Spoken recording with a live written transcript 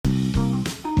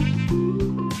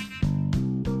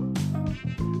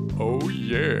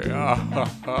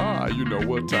yeah. You know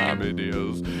what time it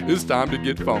is. It's time to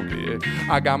get funky.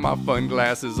 I got my fun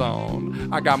glasses on.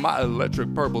 I got my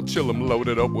electric purple chillum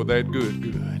loaded up with that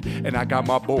good. And I got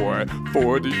my boy,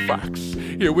 4D Fox,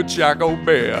 here with Chaco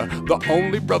Bear, the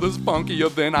only brothers funkier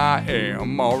than I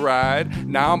am, alright?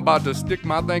 Now I'm about to stick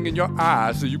my thing in your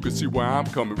eye so you can see where I'm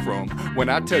coming from when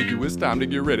I tell you it's time to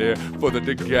get ready for the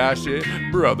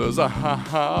Dagashi Brothers.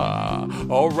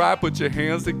 Alright, put your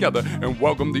hands together and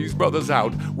welcome these brothers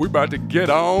out. We about to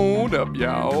get on up,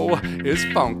 y'all. It's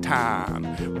funk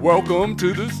time. Welcome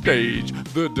to the stage,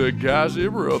 the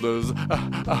Dagashi Brothers.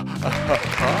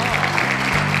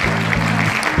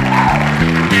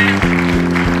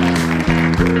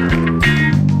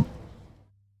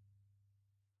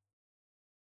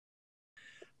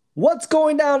 What's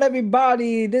going down,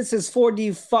 everybody? This is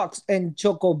 4D Fox and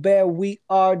Choco Bear. We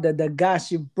are the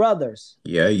Dagashi Brothers.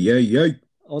 いやいやいやい。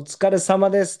お疲れ様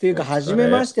です。というか、お疲れはじめ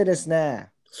ましてですね。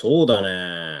そうだね。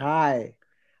はい。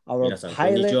皆さん、こ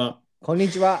んにちは。こんに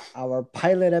ちは。Our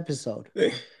pilot episode.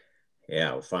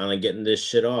 Yeah, we're finally getting this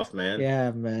shit off, man.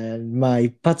 Yeah, man. まあ、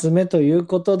一発目という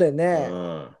ことでね、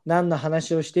何の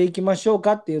話をしていきましょう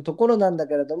かっていうところなんだ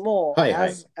けれども、はいはい。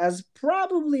as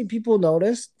probably people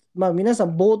noticed, まあ皆さ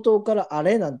ん冒頭からあ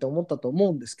れなんて思ったと思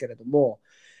うんですけれども、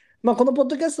まあこのポッ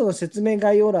ドキャストの説明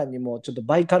概要欄にもちょっと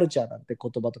バイカルチャーなんて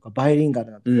言葉とかバイリンガ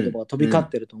ルなんて言葉が飛び交っ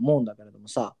てると思うんだけれども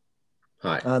さ、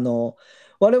はい。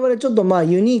我々ちょっとまあ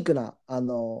ユニークなバ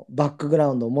ックグラ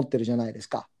ウンドを持ってるじゃないです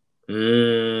か。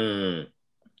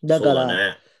だから、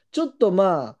ね、ちょっと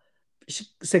まあ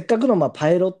せっかくのまあ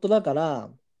パイロットだから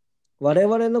我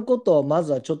々のことをま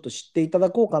ずはちょっと知っていただ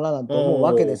こうかななんて思う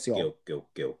わけですよ。オッケ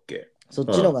ー。そっ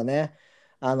ちのがね、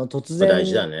突然、大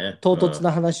事だね、唐突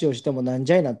な話をしてもなん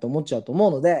じゃいなって思っちゃうと思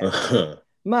うので、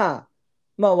ま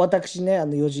あ私ね、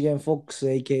4次元フォックス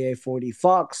AKA40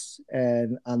 Fox、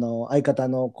相方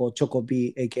のこうチョコ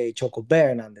ビ AKA チョコ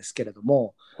ベアなんですけれど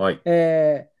も、はい。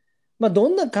まあど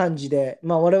んな感じで、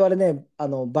まあ我々ね、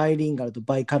バイリンガルと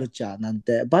バイカルチャーなん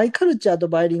て、バイカルチャーと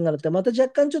バイリンガルってまた若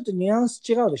干ちょっとニュアンス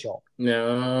違うでしょ？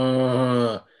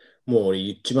もう俺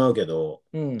言っちまうけど、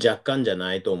若干じゃ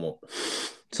ないと思う。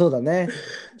そうだね。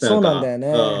そうなんだよ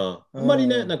ね。あんまり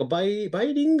ね、なんかバイ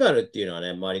リンガルっていうのは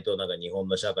ね、割となんか日本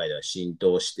の社会では浸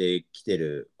透してきて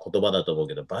る言葉だと思う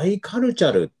けど、バイカルチ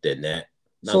ャルってね、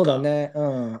そうだね。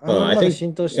まだ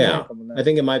浸透してないかもね。I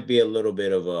think it might be a little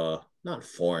bit of a, not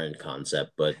foreign concept,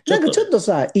 but なんかちょっと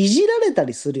さ、いじられた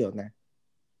りするよね。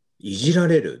いじら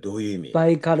れる？どういう意味？バ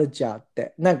イカルチャーっ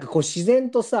て。なんかこう自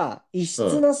然とさ、異質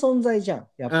な存在じゃん、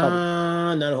やっぱ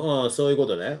り。なるほど。そういうこ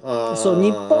とね。そう、日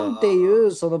本ってい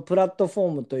うそのプラットフォ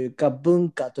ームというか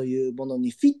文化というものに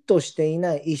フィットしてい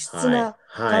ない異質な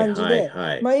感じで、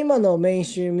まあ今のメイン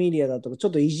ストリームメディアだとかちょ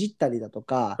っといじったりだと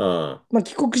か、まあ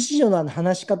帰国子女の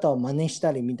話し方を真似し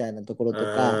たりみたいなところと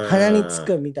か、鼻につ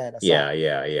くみたいなさ、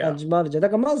感じもあるじゃん。だ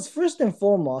からまず first and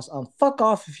foremost, fuck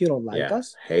off if you don't like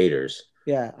us.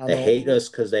 Haters.Yeah, they hate us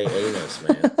because they hate us,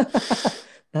 man.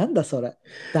 なんだそれ。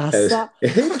ダッサ。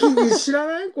君知ら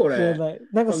ないこれ。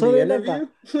なんかそれなんか、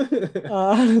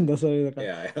あるんだ、そういうの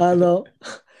が。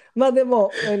まあで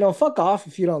も、fuck off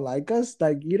if you don't like us.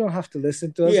 Like, you don't have to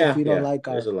listen to us if you don't like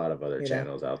our... There's a lot of other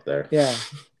channels out there. Yeah.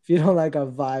 If you don't like our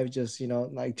vibe, just,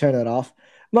 like, turn it off.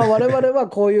 まあ我々は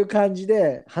こういう感じ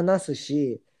で話す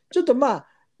し、ちょっとまあ、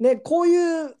ね、こう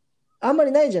いう、あんま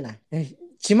りないじゃない。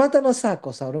巷のさ、こ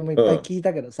うさ、俺もいっぱい聞い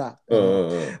たけどさ、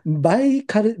バイ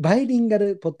リンガ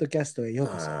ルポッドキャストへよう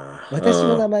こそ。私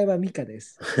の名前はミカで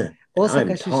す。大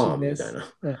阪出身です。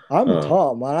I'm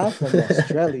Tom, I'm from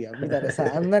Australia みたいな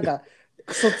さ、なんか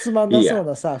クソつまんなそう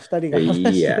なさ、二人が話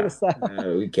してるさ。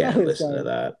We can't listen to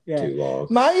that too long.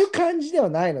 まあ、ああいう感じで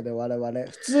はないので、我々。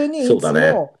普通にいつ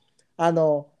も、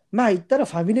まあ言ったら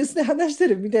ファミレスで話して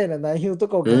るみたいな内容と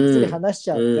かをがっつり話し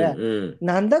ちゃうんで、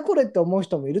なんだこれって思う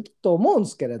人もいると思うんで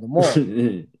すけれども、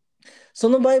そ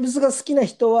のバイブスが好きな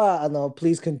人は、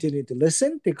please continue to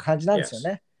listen っていう感じなんですよ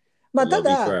ね。まあた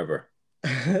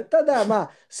だ、ま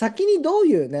あ先にどう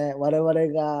いうね、我々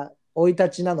が生い立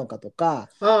ちなのかとか、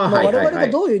我々が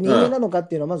どういう人間なのかっ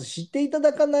ていうのをまず知っていた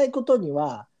だかないことに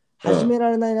は始めら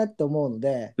れないなって思うの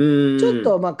で、ちょっ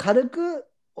とまあ軽く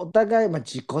お互い、まあ、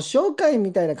自己紹介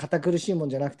みたいな堅苦しいもん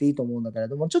じゃなくていいと思うんだけれ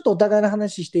ども、ちょっとお互いの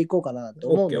話していこうかなと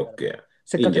思うんだけど、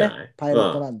せっかくね、パイロ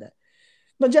ットなんで。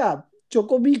まあ、じゃあ、チョ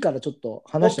コビーからちょっと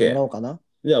話してもらおうかな。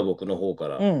じゃあ僕の方か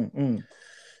ら。チ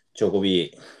ョコ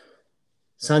ビー、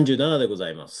37でござ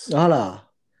います。あら、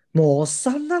もうおっ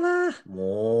さんだな。も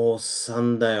うおっさ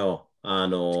んだよ。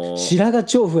白髪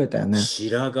超増えたよね。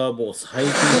白髪もう最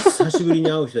近久しぶり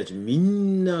に会う人たちみ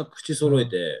んな口揃え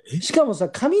て、しかもさ、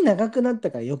髪長くなっ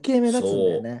たから余計目立つん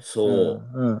だよね。そう。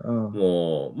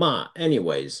もう、まあ、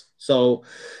anyways. So,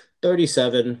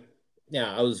 37,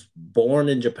 yeah, I was born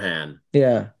in Japan.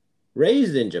 Yeah.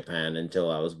 Raised in Japan until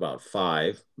I was about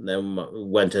 5. Then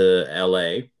went to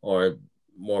LA, or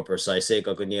more precise, 正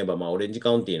確に言えば、まあ、オレンジカ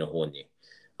ウンティの方に、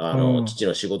父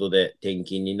の仕事で転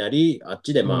勤になり、あっ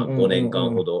ちでまあ5年間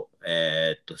ほど、過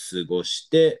ごし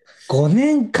て、5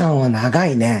年間は長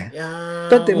いね。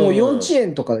だってもう幼稚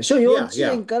園とかでしょ、幼稚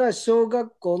園から小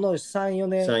学校の3、4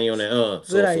年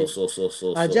ぐらい。そう。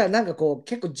あ、じゃあなんかこう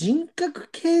結構人格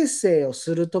形成を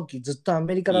するときずっとア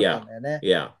メリカだったんだよね。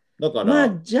だからまあ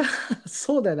じゃあ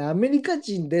そうだよね、アメリカ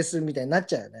人ですみたいになっ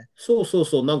ちゃうよね。そう、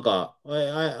なんか、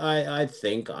I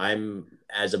think I'm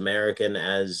as American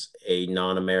as a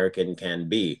non-American can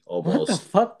be, almost. What the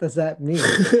fuck does that mean?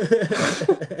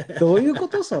 どういうこ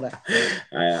とそれ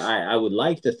？I would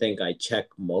like to think I check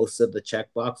most of the check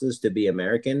boxes to be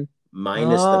American,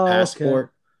 minus the passport,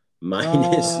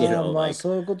 minus, like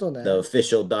the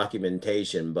official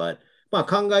documentation, but まあ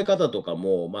考え方とか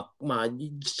も、まあ、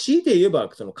強いて言えば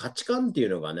その価値観っていう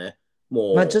のがね、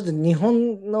もう。まあちょっと日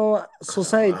本のソ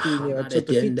サエティにはちょっ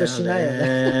とフィットしないよ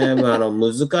ね。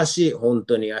難しい、本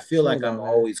当に。I feel like I'm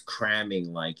always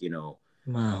cramming, like,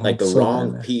 like the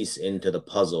wrong piece into the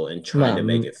puzzle and trying to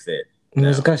make it fit.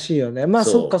 難しいよね。まあ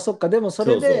そっか。でもそ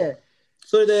れで、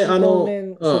4、5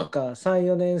年、そっか、3、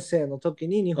4年生の時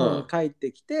に日本に帰っ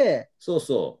てきて、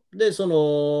で、そ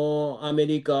のアメ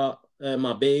リカ、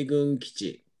まあ米軍基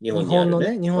地、日本にある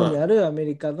ね。日本にあるアメ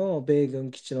リカの米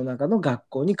軍基地の中の学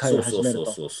校に通い始める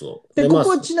と。で、ここ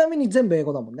はちなみに全部英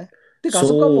語だもんね。てか、あ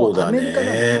そこはもうアメリカだ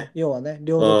もんね。要はね、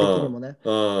領土的にもね。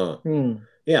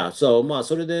いや、まあ、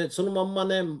それで、そのまんま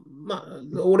ね、ま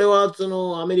あ、俺はそ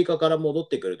のアメリカから戻っ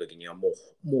てくるときにはも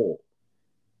う、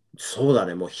そうだ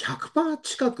ね、もう 100%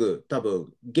 近く多分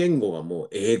言語がもう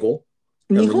英語。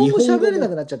日本語喋れな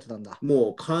くなっちゃってたんだ。も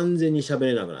う完全に喋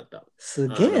れなくなった。す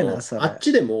げえな、それ。あっ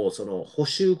ちでもその補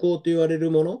修校と言われ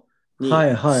るものに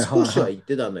少しは行っ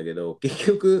てたんだけど、結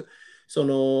局、そ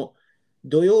の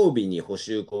土曜日に補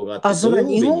修校があって、あ、それ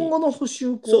日本語の補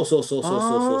修校。そう。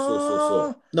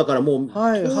だからもう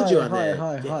当時はね、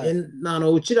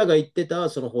うちらが行ってた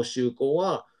その補修校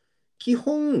は、基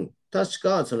本、確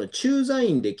かその駐在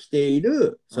員で来てい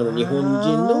るその日本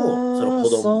人のその子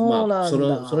供、まあ、そ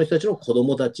の人たちの子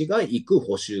供たちが行く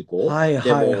補習校でも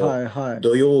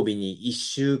土曜日に1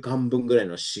週間分ぐらい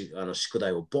の宿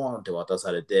題をボーンって渡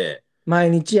されて、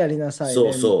毎日やりなさい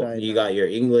ね。そう。You got your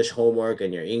English homework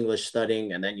and your English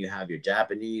studying, and then you have your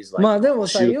Japanese. まあでも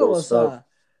さ、要はさ、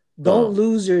Don't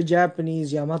lose your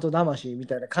Japanese 大和魂み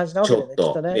たいな感じなわけだよね。き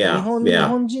っとね。日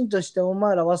本人としてお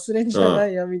前ら忘れんじゃな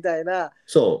いよみたいな。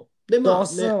そう。で、まあ、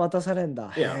渡されん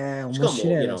だ。しかも、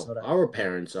our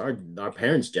parents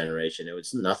generation, it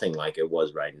was nothing like it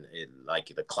was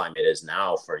like the climate is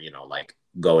now for, like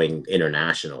going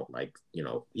international, like,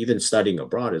 even studying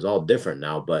abroad is all different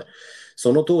now, but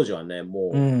その当時はね、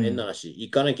もう変な話、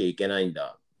行かなきゃいけないん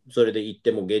だ。それで行っ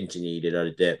ても現地に入れら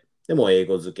れて、でも英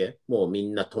語付け、もうみ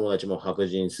んな友達も白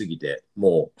人すぎて、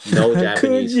もう no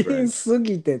Japanese friends。白人す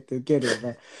ぎてってウケるよ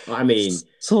ね。I mean、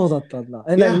そうだったんだ。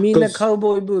みんなカウ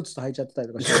ボーイブーツと履いちゃってたり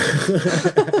とかして。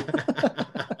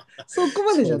そこ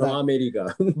までじゃない。アメリ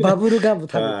カ。バブルガム食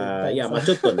べてる。いや、まあ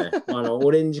ちょっとね、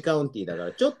オレンジカウンティーだか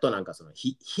ら、ちょっとなんかその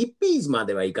ヒッピーズま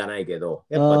ではいかないけど、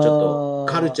やっぱちょっ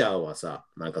とカルチャーはさ、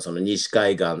なんかその西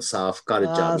海岸サーフカル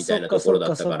チャーみたいなところ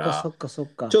だったから、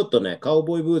ちょっとね、カウ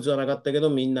ボーイブーツはなかったけど、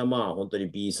みんなまあ本当に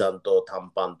B さんと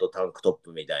短パンとタンクトッ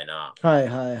プみたいな、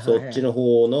そっちの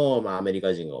方の、まあ、アメリ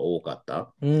カ人が多かっ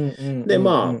た。で、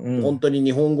まあ、本当に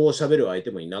日本語を喋る相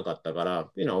手もいなかったから、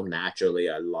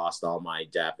naturally I lost all my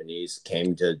Japanese,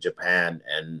 came to Japan,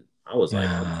 and I was like,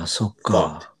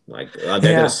 fucked. Like, they're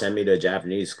gonna send me to a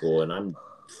Japanese school, and I'm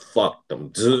fucked.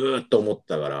 ずーっと思っ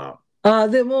たから。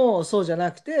でも、そうじゃ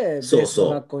なくて、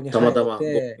学校にたまたまご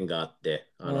縁があって、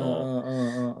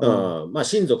まあ、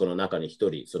親族の中に一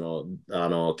人、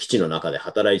基地の中で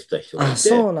働いてた人がいて、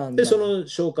で、その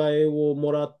紹介を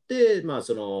もらって、まあ、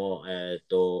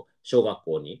小学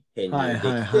校に編入でき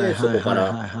て、そこか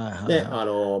ら、で、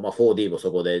4D も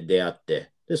そこで出会っ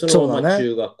て、で、そのまま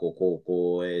中学校、高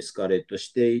校へエスカレートし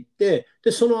ていって、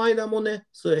で、その間もね、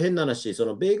変な話、そ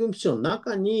の米軍基地の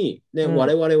中に、ね、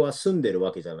我々は住んでる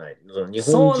わけじゃない。日本人。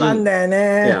そうなんだよ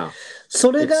ね。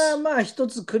それがまあ一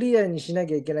つクリアにしな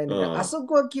きゃいけないんだけど、あそ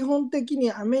こは基本的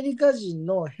にアメリカ人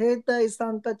の兵隊さ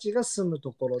んたちが住む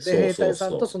ところで、兵隊さ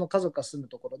んとその家族が住む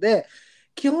ところで、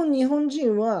基本日本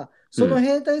人はその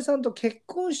兵隊さんと結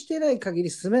婚してない限り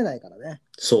住めないからね。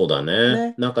そうだ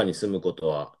ね。中に住むこと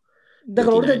はだ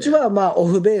から俺たちはまあオ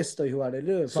フベースと言われ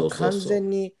る、まあ、完全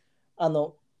に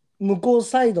向こう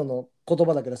サイドの言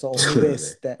葉だけどさ、オフベー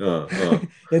スって。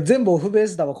いや全部オフベー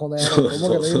スだわ、この野郎と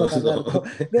思うけど、今考える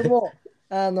と。で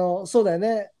も、そうだよ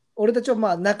ね。俺たちは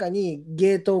まあ中に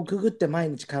ゲートをくぐって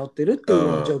毎日通ってるっていう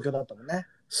ような状況だったもんね。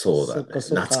そうだね。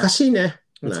懐かしいね。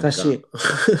懐かしい。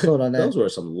そうだね。Those were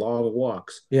some long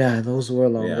walks. Yeah, those were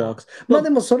long walks. まあで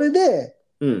もそれで、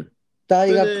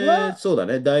大学はそうだ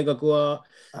ね。大学は、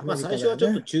まあ最初はち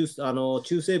ょっと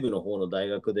中西部の方の大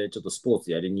学でちょっとスポー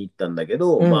ツやりに行ったんだけ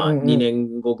ど、まあ2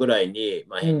年後ぐらいに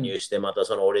編入してまた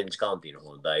そのオレンジカウンティの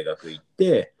方の大学行っ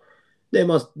て、で、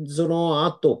まあその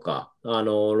後か、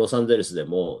ロサンゼルスで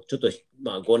もちょっと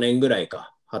まあ5年ぐらい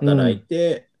か働い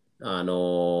て、ま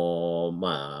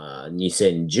あ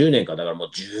2010年か、だからもう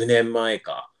10年前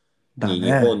か。に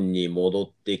日本に戻っ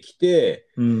てきて、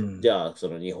じゃあそ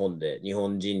の日本で日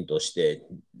本人として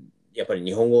やっぱり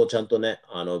日本語をちゃんとね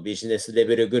ビジネスレ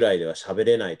ベルぐらいでは喋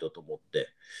れないと思って、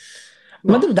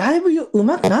まあでもだいぶ上手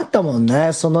くなったもん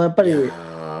ね。そのやっぱり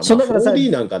その 4D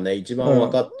なんかね一番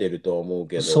分かってると思う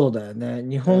けど、そうだよね。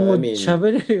日本語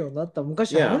喋れるようになった。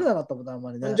昔喋れなかったもんね、あん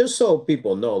まりね。Just so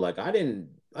people know, like I didn't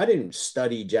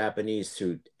study Japanese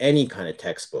through any kind of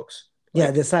textbooks. い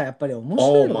やでさ、やっぱり面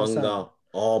白いのはさ、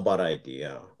バラエティ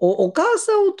や。お母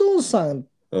さんお父さん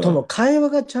との会話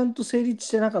がちゃんと成立し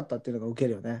てなかったっていうのが受け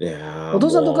るよね。お父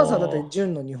さんとお母さんだって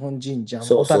純の日本人じゃん。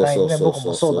お互いにね、僕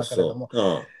もそうだけれども。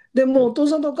でもお父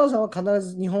さんとお母さんは必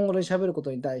ず日本語で喋るこ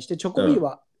とに対してチョコビー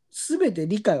は全て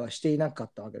理解はしていなか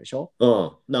ったわけでしょ。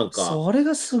なんかそれ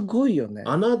がすごいよね。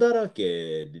穴だら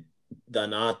けだ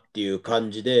なっていう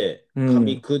感じで噛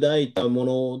み砕いたも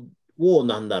のを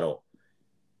なんだろう。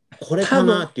これか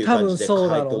なっていう感じで回答してた。多分そう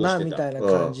だろうなみたいな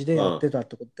感じでやってたっ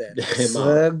てことで、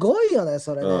すごいよね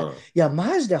それね、いや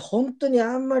マジで本当に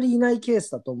あんまりいないケー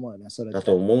スだと思うよねそれだ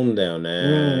と思うんだよ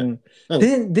ね、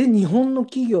で日本の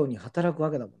企業に働く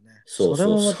わけだもんね。それ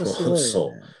もまたすごい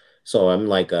よね。So I'm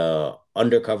like a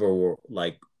undercover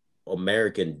like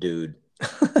American dude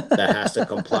that has to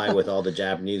comply with all the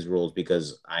Japanese rules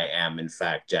because I am in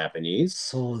fact Japanese.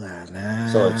 そうだよね。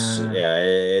So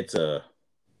it's a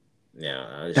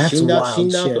死んだ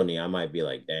後にI might be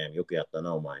like, damn, よくやった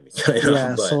な、お前みたいな。い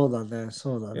や、そうだね、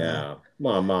そうだね。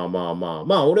ま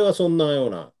あ、俺はそんなよう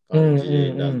な感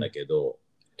じなんだけど。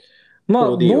ま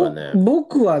あ、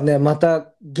僕はね、ま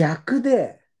た逆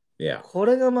で、こ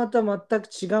れがまた全く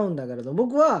違うんだけれど、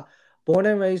僕は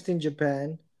born and raised in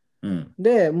Japan、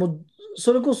で、もう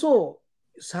それこそ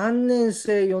3年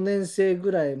生、4年生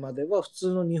ぐらいまでは普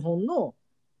通の日本の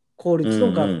公立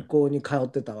の学校に通っ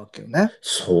てたわけよね。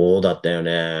そうだったよ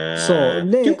ね。そう。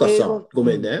で、っていうかさ、ご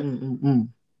めんね。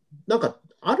なんか、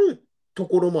あると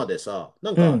ころまでさ、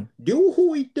なんか、両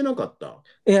方行ってなかった。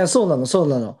いや、そうなの。そう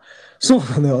なの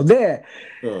よ。で、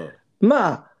ま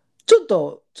あ、ちょっ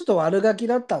と悪ガキ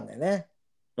だったんだよね。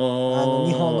日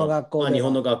本の学校で。日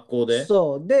本の学校で。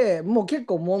そう。で、もう結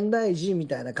構問題児み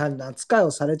たいな感じの扱いを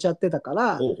されちゃってたか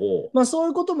ら、まあそう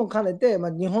いうことも兼ねて、ま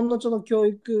あ、日本のその教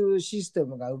育システ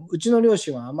ムがうちの両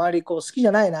親はあまりこう好きじ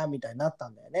ゃないなみたいになった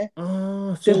んだよね。そ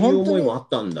ういう思いもあっ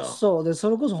たんだ。そうで、そ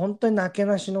れこそ本当になけ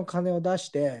なしの金を出し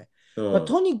て、まあ、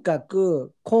とにか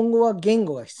く今後は言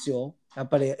語が必要。やっ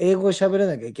ぱり英語を喋れ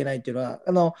なきゃいけないっていうの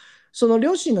は、その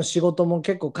両親の仕事も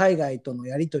結構海外との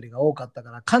やり取りが多かった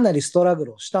からかなりストラグ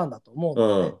ルをしたんだと思うんだ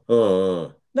よ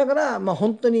ね。だからまあ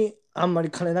本当にあんまり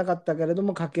金なかったけれど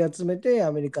もかき集めて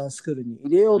アメリカンスクールに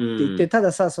入れようって言って、た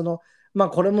ださまあ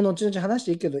これも後々話し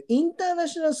ていいけどインターナ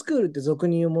ショナルスクールって俗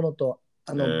に言うものと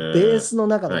ベースの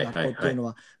中の学校っていうの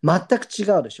は全く違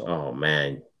うでしょ。Oh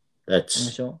man, that's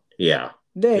でしょ。Yeah.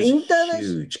で、インター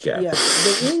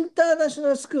ナショ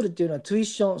ナルスクールっていうのはトゥイッ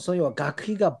ション、そういう学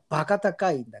費がバカ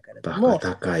高いんだけれども、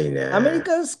高いね。アメリ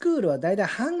カンスクールはだいたい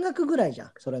半額ぐらいじゃ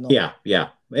ん、それの。At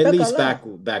least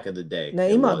back in the day.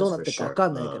 ね、今はどうなってるか分か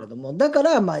んないけれども、だか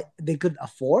ら、まあ、they could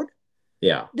afford.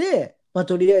 で、まあ、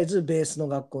とりあえずベースの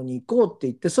学校に行こうって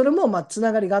言って、それもまあつ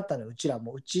ながりがあったのよ、うちら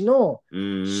も。うちの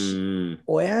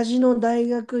親父の大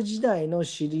学時代の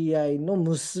知り合いの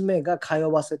娘が通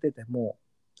わせてても、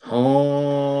そ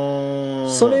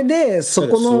れで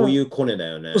そういうコネだ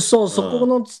よね。そこ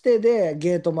のつてで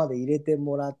ゲートまで入れて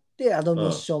もらってアドミ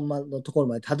ッションのところ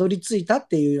までたどり着いたっ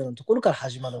ていうようなところから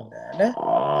始まるんだよね。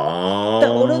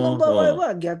俺の場合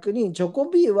は逆にチョ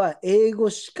コビーは英語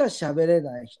しか喋れ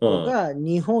ない人が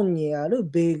日本にある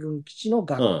米軍基地の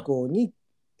学校に、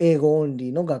英語オンリ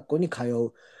ーの学校に通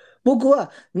う。僕は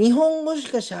日本語し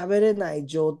か喋れない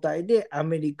状態でア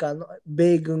メリカの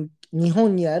日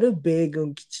本にある米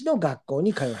軍基地の学校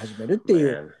に通い始めるってい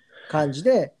う感じ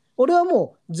で、俺は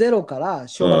もうゼロから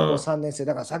小学校3年生、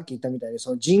だからさっき言ったみたいに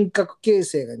その人格形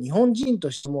成が日本人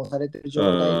としてもうされてる状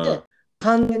態で、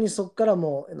完全にそこから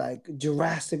もう、like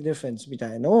drastic difference み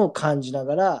たいのを感じな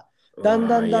がら、だん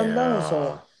だんそ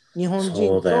う日本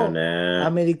人とア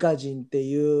メリカ人って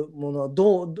いうもの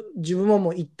を自分も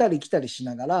もう行ったり来たりし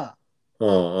ながら、だ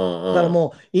から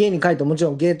もう家に帰ってもち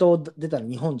ろんゲートを出たら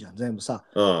日本じゃん全部さ、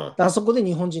あそこで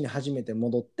日本人に初めて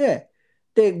戻って、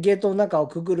でゲートの中を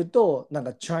くぐるとなんか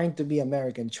trying to be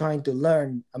American, trying to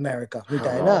learn America み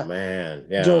たいな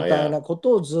状態なこ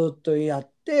とをずっとやっ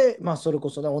て、まあそれこ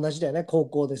そね同じだよね、高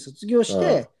校で卒業し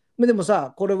て、でも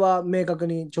さこれは明確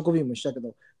にチョコビームしたけ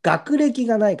ど学歴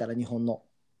がないから日本の。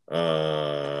だ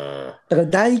から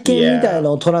大研みたい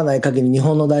のを取らない限り日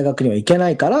本の大学には行けな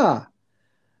いから、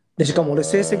でしかも俺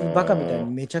成績バカみたい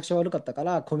にめちゃくちゃ悪かったか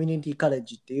らコミュニティカレッ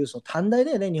ジっていうその短大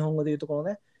だよね、日本語でいうところ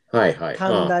ね。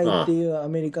短大っていうア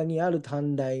メリカにある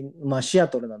短大、まあシア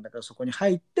トルなんだからそこに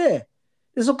入って、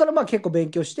でそこからまあ結構勉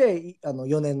強して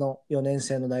4年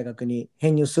生の大学に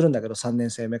編入するんだけど3年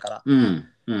生目から。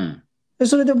で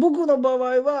それで僕の場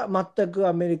合は全く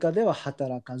アメリカでは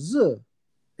働かず、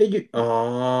大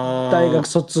学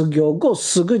卒業後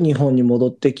すぐ日本に戻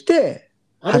ってきて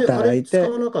働いて。使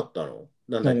わなかったの？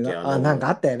何がなんか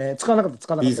あったよね。使わなかっ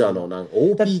た。ビザのなんか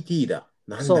OPT だ。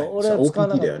そう、俺は使わ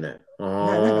なかった。OPT だよね。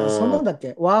なんかそんなんだっ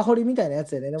け、ワーホリみたいなや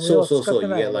つでね。そう。You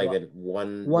get like a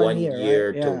one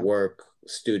year to work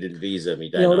student visa み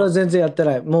たいな。いや、俺は全然やって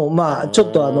ない。もうまあ、ちょ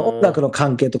っと音楽の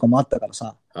関係とかもあったから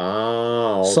さ。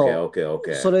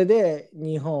OK。それで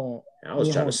日本。I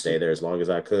was trying to stay there as long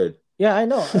as I could. Yeah, I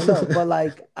know. But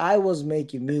like, I was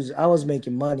making music. I was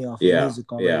making money off of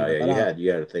music already.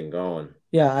 You had a thing going.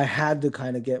 Yeah, I had to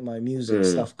kind of get my music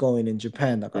stuff going in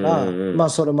Japan だから、まあ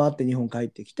それもあって日本帰っ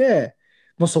てきて、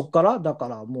もうそっからだか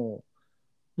らも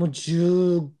う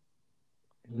20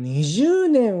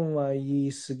年は言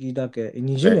い過ぎだけ、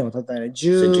20年は経ったないね。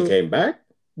Since you came back?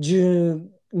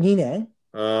 12年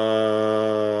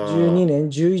 ?12 年、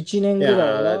11年ぐらい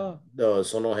は。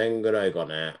その辺ぐらいか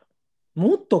ね。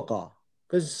もっとか。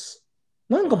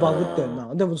なんかバグってん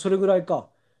な。でもそれぐらいか。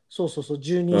そう、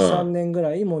12、3年ぐ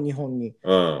らいもう日本に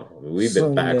住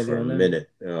んでるよね。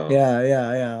い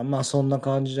や、まあそんな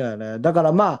感じだよね。だか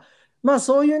らまあ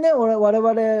そういうね、我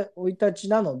々生い立ち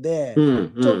なので、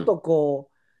ちょっとこ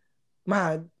う、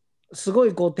まあ、すご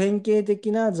いこう典型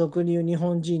的な俗に言う日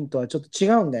本人とはちょっと違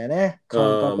うんだよね。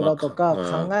感覚だとか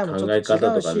考えもちょっと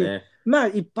違うし、まあ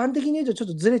一般的に言うとちょっ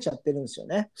とずれちゃってるんですよ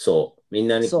ね。そう。みん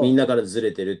なからず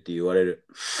れてるって言われる。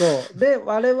そう。で、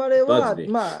我々は、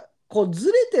まあ、こう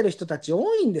ずれてる人たち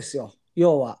多いんですよ、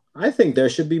要は。I think there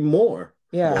should be more.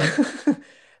 いや、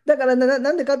だから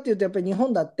なんでかっていうと、やっぱり日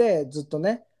本だってずっと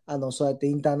ね、そうやって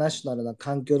インターナショナルな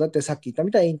環境だってさっき言った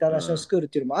みたいにインターナショナルスクールっ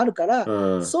ていうのもあるか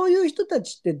ら、そういう人た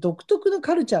ちって独特の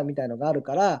カルチャーみたいのがある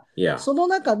から、その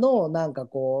中のなんか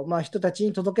こう、まあ人たち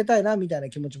に届けたいなみたいな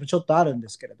気持ちもちょっとあるんで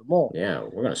すけれども。Yeah,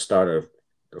 we're gonna start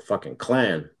a fucking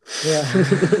clan.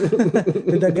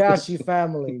 The Gashi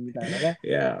family みたいなね。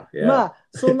まあ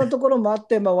そんなところもあっ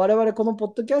て、まあ、我々このポ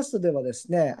ッドキャストではで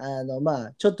すね、ま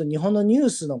あちょっと日本のニュー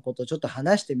スのことをちょっと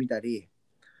話してみたり、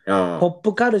ポッ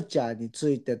プカルチャーにつ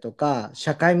いてとか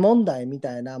社会問題み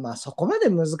たいな、まあそこまで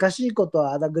難しいこと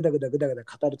はぐだぐだ語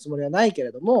るつもりはないけ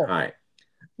れども、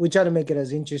We try to make it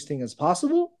as interesting as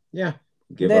possible.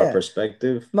 Yeah.Give our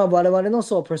perspective. まあ我々の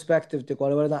そうプロスペクティブっていうか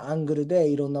我々のアングルで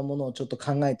いろんなものをちょっと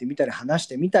考えてみたり話し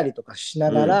てみたりとかし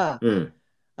ながら、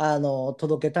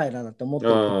届けたいなって思って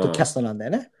るポッドキャストなんだ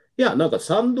よね。いや、なんか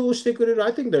賛同してくれる。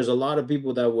I think there's a lot of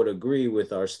people that would agree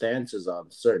with our stances on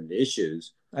certain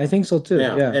issues. I think so too.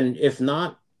 Yeah. And if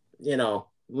not, you know,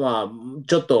 まあ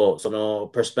ちょっとその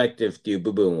プロスペクティブっていう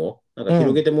部分をなんか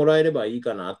広げてもらえればいい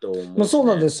かなと思う、ね。まあそう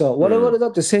なんですよ。我々だ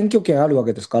って選挙権あるわ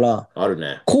けですから、ある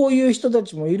ね。こういう人た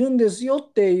ちもいるんですよ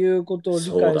っていうことを理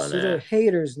解する、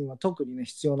haters には特にね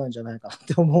必要なんじゃないかなっ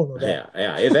て思うので。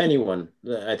Yeah, if anyone,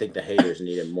 I think the haters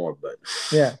need it more, but.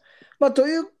 Yeah. まあと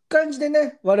いう感じで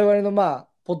ね、我々のまあ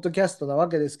ポッドキャストなわ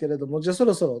けですけれども、じゃあそ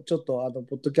ろそろちょっと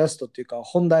ポッドキャストっていうか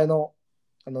本題の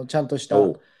ちゃんとした、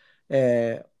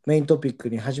メイントピック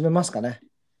に始めますかね。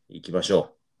行きましょ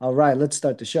う。Alright, let's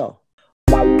start the show.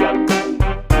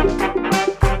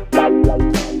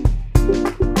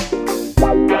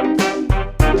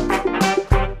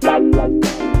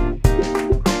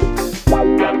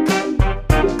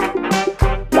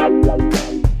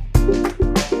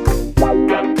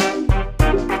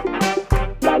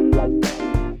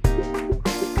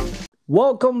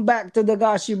 Welcome back to the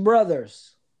Gashi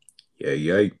Brothers.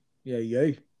 Yay.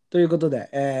 ということ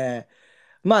で、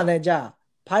まあね、じゃあ、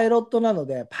パイロットなの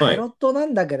で、パイロットな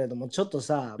んだけれども、ちょっと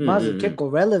さ、まず結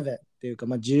構 relevant っていうか、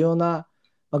まあ、重要な、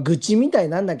まあ、愚痴みたい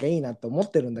になんなきゃいいなって思っ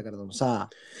てるんだけれどもさ、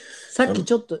さっき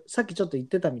ちょっと言っ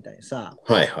てたみたいにさ、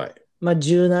はいはい。まあ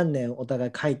十何年お互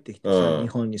い帰ってきてさ、日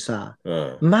本にさ、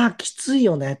まあきつい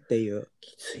よねっていう。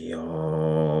きついよ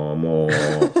もう。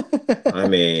I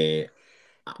mean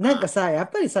なんかさ、やっ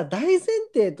ぱりさ、大前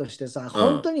提としてさ、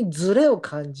本当にズレを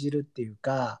感じるっていう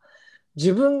か、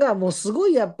自分がもうすご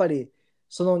いやっぱり、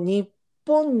その日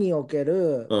本におけ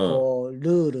る、こう、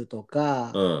ルールと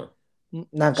か、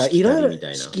なんかいろい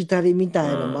ろしきたりみた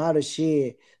いのもある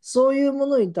し、そういうも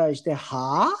のに対して、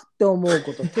はぁって思う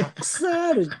ことたくさん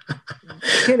ある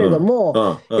けれど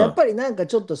も、やっぱりなんか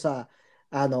ちょっとさ、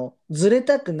ずれ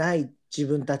たくない自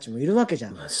分たちもいるわけじ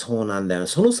ゃん。そうなんだよ。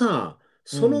そのさ、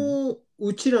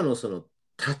うちらのその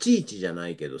立ち位置じゃな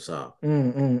いけどさ、意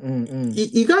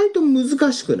外と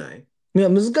難しくない？いや、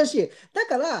難しい。だ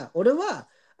から、俺は、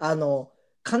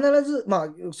必ず、まあ、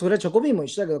それはチョコビーも一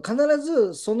緒だけど、必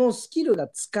ずそのスキルが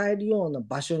使えるような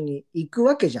場所に行く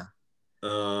わけじゃん。要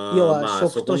は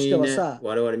職としてはさ、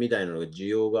我々みたいなのが需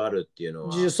要があるっていうの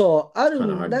は。そう、ある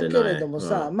んだけれども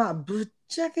さ、まあ、ぶっ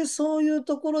ちゃけそういう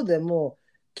ところでも、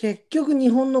結局日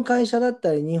本の会社だっ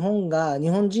たり、日本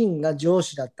人が上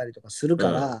司だったりとかするか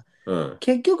ら、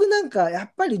結局なんかや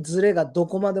っぱりズレがど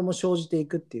こまでも生じてい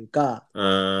くっていうか、そう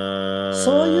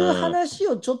いう話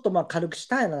をちょっとまあ軽くし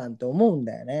たいななんて思うん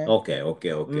だよね。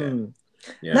OK。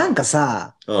なんか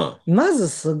さ、まず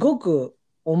すごく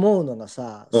思うのが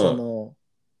さ、その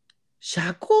社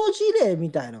交辞令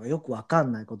みたいのがよくわか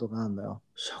んないことがあるんだよ。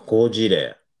社交辞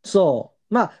令。そう。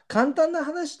まあ簡単な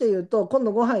話で言うと、今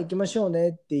度ご飯行きましょうね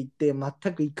って言って全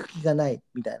く行く気がない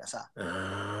みたいなさ。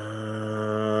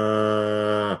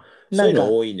そういう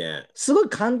の多いね。すごい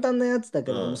簡単なやつだ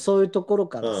けども、そういうところ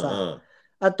からさ、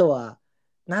あとは、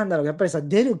なんだろう、やっぱりさ、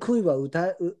出る杭は打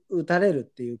たれるっ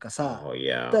ていうかさ、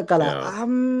だからあ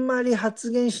んまり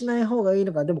発言しない方がいい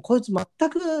のか、でもこいつ全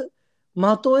く的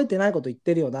を得てないこと言っ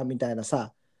てるよな、みたいな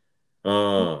さ。で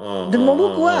も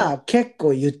僕は結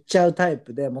構言っちゃうタイ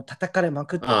プで、もう叩かれま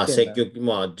くってて。積極、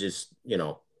まあ、just,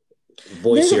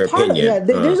 voice your opinion.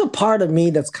 There's a part of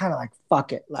me that's kind of like,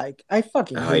 fuck it. Like, I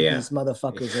fucking hate these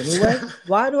motherfuckers anyway.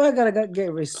 Why do I gotta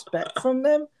get respect from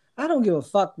them? I don't give a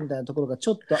fuck みたいなところがち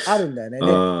ょっとあるんだよね。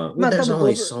There's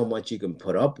only so much you can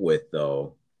put up with,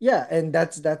 though. Yeah, and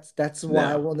that's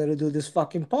why I wanted to do this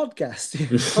fucking podcast.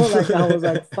 So like I was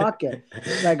like, fuck it.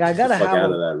 Like I gotta have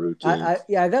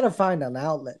I gotta find an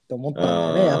outlet と思ったんだ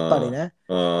よね、やっぱりね。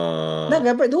なんか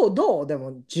やっぱりどうで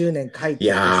も10年書いて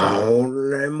てさ。いや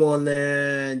ー、俺もね、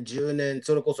10年、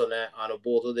それこそね、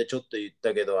冒頭でちょっと言っ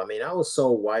たけど、I mean, I was so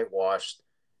whitewashed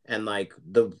and like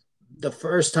the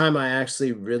first time I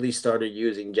actually really started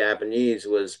using Japanese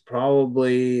was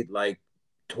probably like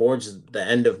towards the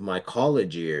end of my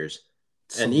college years.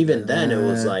 And even then it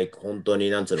was like 本当に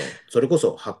なんつうの、それこ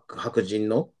そ白人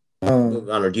の、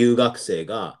留学生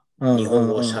が日本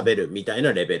語を喋るみたい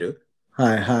なレベル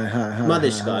ま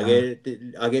でしか上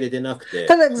げれてなくて。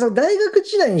ただその大学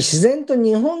時代に自然と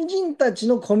日本人たち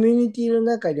のコミュニティの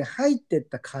中に入ってっ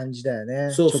た感じだよ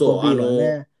ね。そ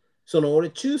う俺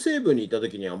中西部にいた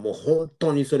時にはもう本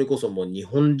当にそれこそもう日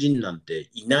本人なんて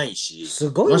いないし。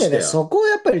すごいね。そこを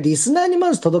やっぱりリスナーに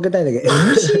まず届けたいんだけど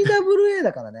NCAA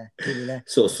だからね。君ね。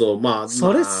そうまあ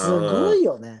それすごい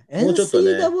よね。もうちょっと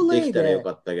ねできたらよ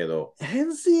かったけど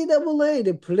NCAA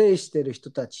でプレイしてる人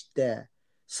たちって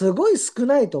すごい少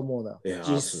ないと思うのよ。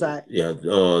実際。いや、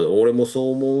俺もそ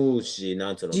う思うし、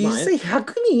なんつうの。実際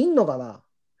100人いんのかな？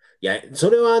いや、そ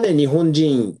れはね、日本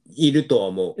人いるとは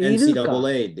思う。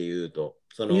NCAA で言うと。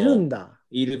いるんだ。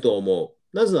いると思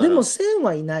う。なぜならでも1000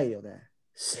はいないよね。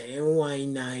1000はい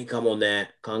ないかも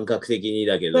ね。感覚的に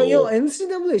だけど。要は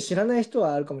NCAA 知らない人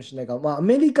はあるかもしれないが、まあ、ア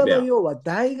メリカの要は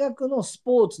大学のス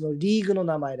ポーツのリーグの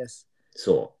名前です。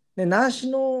そう。で、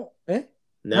National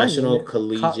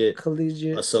Collegiate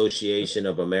Association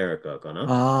of America かな。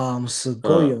ああ、もうす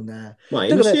ごいよね。まあ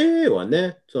NCAA は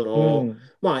ね、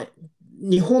まあ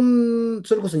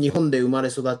それこそ日本で生まれ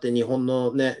育って日本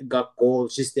のね、学校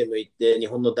システム行って、日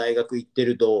本の大学行って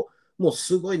ると、もう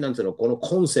すごいなんつうの、この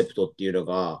コンセプトっていうの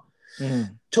が、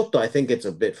ちょっと I think it's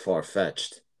a bit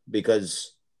far-fetched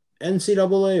because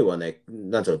NCAA はね、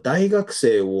なんつうの、大学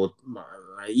生を、まあ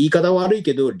言い方悪い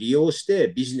けど利用し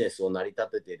てビジネスを成り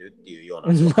立ててるっていうよ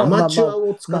うな、アマチュア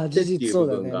を使ってっていう部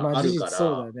分があるか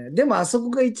ら。でもあそ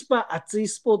こが一番熱い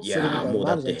スポーツするみたいなのも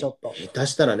あるじゃん、ちょっと。下手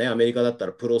したらね、アメリカだった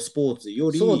らプロスポーツよ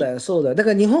り。そうだよ。だ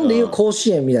から日本でいう甲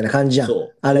子園みたいな感じじゃん。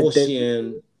あれって。甲子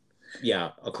園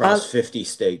Yeah, across 50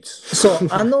 states. そう、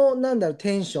なんだろう、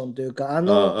テンションというか、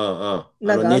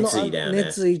なんか熱意だよね。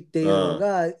熱意っていうの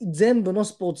が、全部の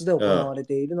スポーツで行われ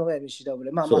ているのが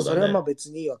NCAA。まあまあ、それはまあ別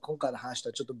にいいわ。今回の話と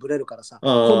はちょっとブレるからさ。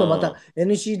今度また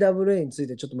NCAA につい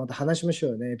てちょっとまた話しましょ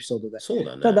うよね、エピソードで。そう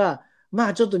だね。ただ、ま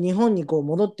あちょっと日本にこう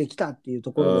戻ってきたっていう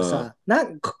ところでさ、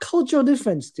カルチャーディフ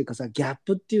ェンスっていうかさ、ギャッ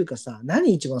プっていうかさ、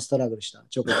何一番ストラグルした？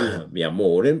いや、も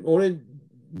う俺、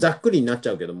ざっくりになっち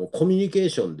ゃうけども、コミュニケー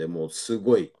ションでもうす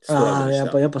ごいストラグル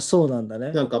した。やっぱそうなんだ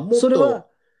ね。なんかもっと、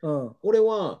俺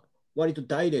は割と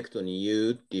ダイレクトに言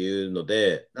うっていうの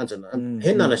で、なんつうの、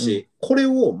変な話、これ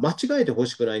を間違えてほ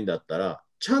しくないんだったら、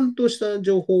ちゃんとした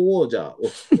情報をじゃあ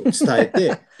伝え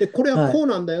て、で、これはこう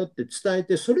なんだよって伝え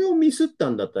て、それをミスっ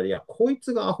たんだったら、いや、こい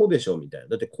つがアホでしょみたいな。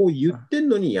だってこう言ってん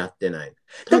のにやってない。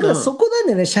だからそこなん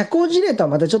でね、社交辞令とは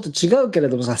またちょっと違うけれ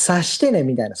どもさ、察してね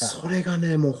みたいなさ。それが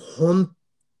ね、もう本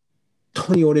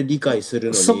当に俺理解す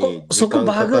るのに時間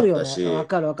かかったし。わ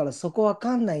かる。そこわ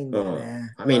かんないんだよ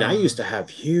ね。I mean, I used to have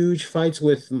huge fights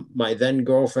with my then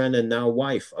girlfriend and now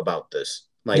wife about this.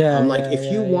 Like, I'm like, if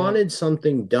you wanted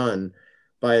something done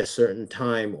by a certain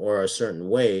time or a certain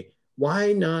way,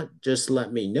 why not just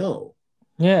let me know?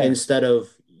 Instead of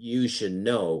you should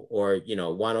know, or,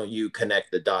 why don't you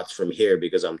connect the dots from here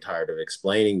because I'm tired of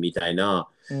explaining みたいな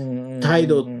態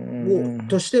度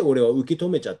として俺は受け止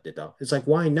めちゃってた。It's like,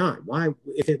 why not? Why,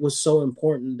 if it was so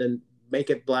important, then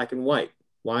make it black and white.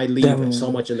 Why leave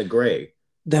so much in the gray?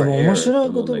 でも面白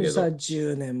いことにさ、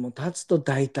10年も経つと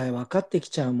大体分かってき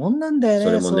ちゃうもんなんだよ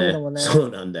ね。それもね、そ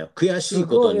うなんだよ。悔しい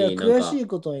ことに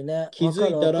ね、気づ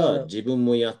いたら自分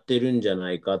もやってるんじゃ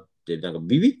ないかってなんか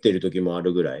ビビってる時もあ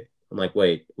るぐらい。I'm like,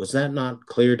 wait, was that not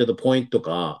clear to the point? と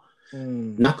か、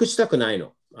なくしたくない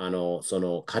の。そ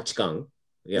の価値観。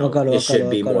it should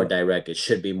be more direct. It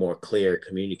should be more clear.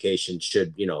 Communication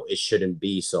should, it shouldn't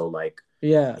be so like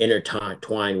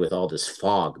intertwined with all this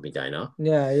fog みたいな。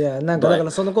なんかだか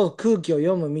らその空気を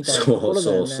読むみたいなところ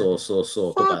だよね。そう。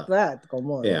Fuck that とか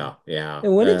思うよ。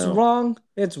And when it's wrong,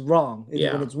 it's wrong.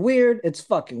 When it's weird, it's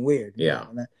fucking weird. It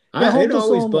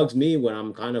always bugs me when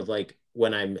I'm kind of like,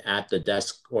 when I'm at the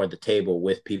desk or the table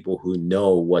with people who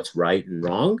know what's right and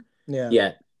wrong,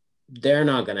 yet they're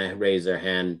not gonna raise their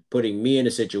hand, putting me in a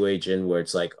situation where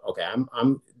it's like, okay,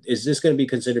 is this gonna be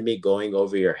considered me going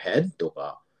over your head? と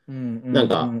か、なん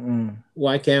か、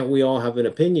why can't we all have an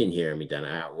opinion here? みたい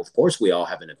な。Of course we all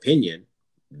have an opinion.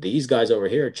 These guys over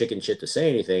here are chicken shit to say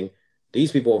anything.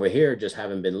 These people over here just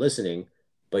haven't been listening.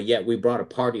 But yet we brought a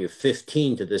party of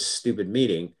 15 to this stupid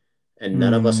meeting.And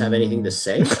none of us have anything to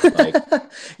say. Like,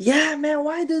 yeah, man,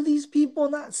 why do these people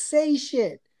not say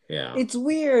shit? Yeah. It's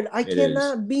weird. I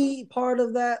cannot be part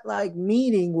of that like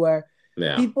meeting where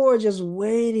people are just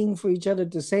waiting for each other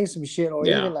to say some shit or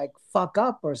even like fuck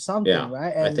up or something,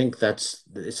 right? And I think it's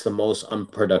the most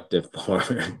unproductive part.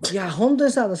 いや、本当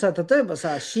にさ、例えば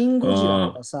さ、シン・ゴジラ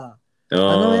とかさ、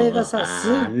映画さ、す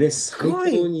っ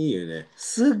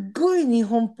ごい日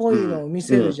本っぽいのを見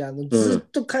せるじゃん。ずっ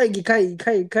と会議やっ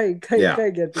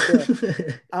て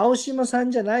て、青島さん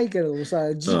じゃないけど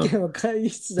さ、事件は会議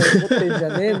室で起こってんじ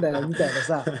ゃねえんだよみたいな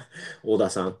さ、小田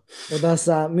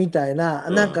さんみたいな、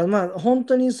なんかまあ本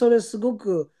当にそれすご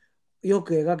くよ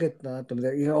く描けたなと思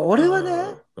って、いや俺は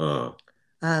ね、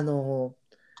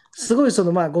すごい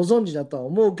まあご存知だとは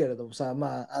思うけれどもさ、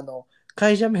まあ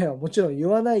会社名はもちろん言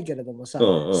わないけれどもさ、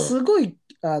すごい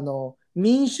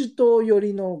民主党寄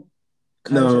りの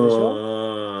会社でし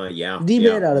ょ、リ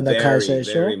ベラルな会社で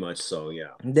しょ、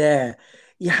で、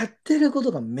やってること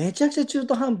がめちゃくちゃ中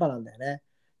途半端なんだよね。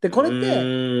で、これって、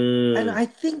and I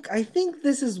think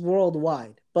this is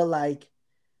worldwide, but like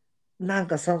なん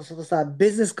かさ、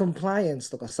business compliance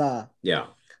とかさ、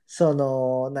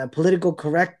political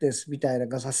correctness みたいな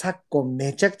のがさ、昨今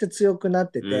めちゃくちゃ強くな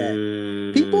ってて、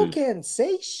people can't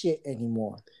say shit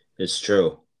anymore. It's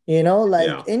true. You know,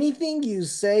 like anything you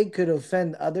say could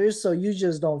offend others, so you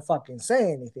just don't fucking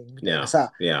say anything.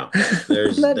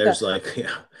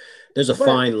 There's a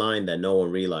fine line that no one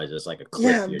realizes, like a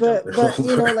cliff you're jumping but over.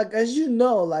 You know, like as you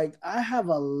know, like I have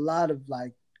a lot of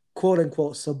like quote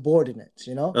unquote subordinates,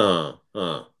 you know?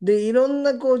 で、いろん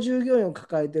なこう従業員を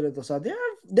抱えてるとさ、they're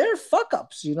fuck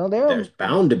ups, you know? There's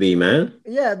bound to be, man.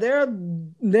 Yeah, there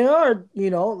are, you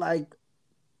know, like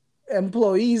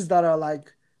employees that are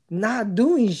like not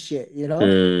doing shit, you know?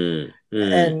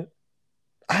 And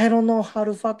I don't know how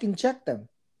to fucking check them.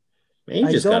 Man,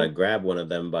 you just gotta grab one of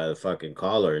them by the fucking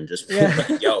collar and just be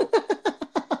like, yo.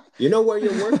 You know where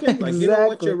you're working? Like, you know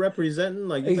what you're representing?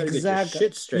 Like, you gotta get your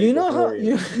shit straight. You know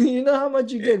how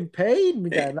much you're getting paid? み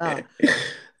たいな。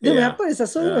でもやっぱりさ、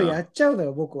そういうのやっちゃうの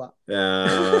よ、僕は。そ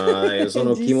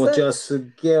の気持ちはすっ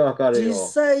げえわかるよ。実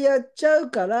際やっちゃ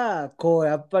うから、こう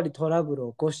やっぱりトラブル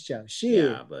を起こしちゃうし。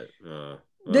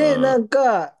で、なん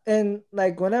か、and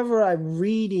like whenever I'm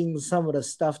reading some of the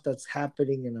stuff that's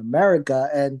happening in America,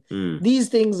 and these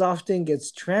things often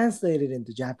gets translated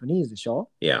into Japanese でし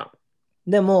ょ？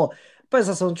でも、やっぱり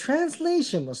さ、その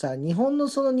translation もさ、日本の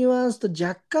そのニュアンスと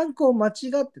若干こう間違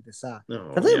っててさ、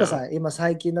例えばさ、今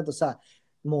最近だとさ、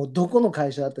もうどこの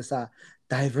会社だってさ、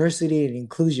diversity and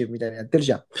inclusion みたいなのやってる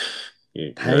じゃん。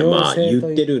多様性と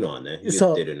言ってるのはね。言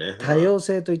ってるね。多様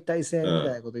性と一体性みたい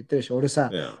なこと言ってるし、俺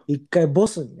さ、一回ボ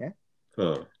スにね、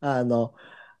I know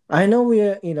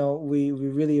we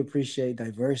really appreciate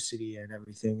diversity and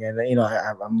everything, and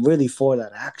I'm really for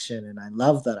that action, and I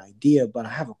love that idea, but I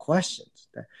have a question.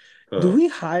 Do we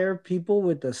hire people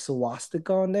with the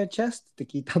swastika on their chest? って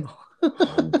聞いたの。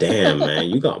Damn, man,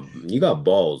 you got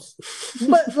balls.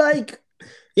 But like,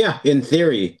 yeah, in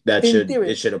theory,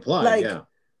 it should apply. Like, yeah.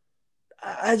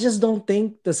 I just don't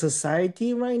think the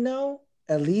society right now,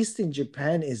 at least in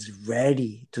Japan, is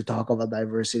ready to talk about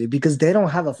diversity because they don't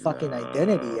have a fucking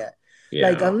identity yet.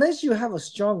 Like, unless you have a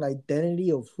strong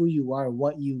identity of who you are,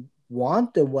 what you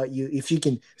want, and if you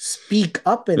can speak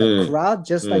up in a crowd,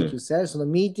 just like you said, その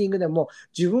ミーティングでも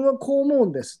自分はこう思う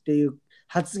んですっていう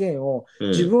発言を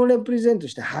自分をレプレゼント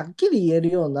してはっきり言える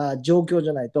ような状況じ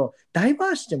ゃないとダイバ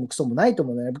ーシティもクソもないと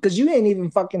思うんだよね。Because you ain't even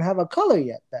fucking have a color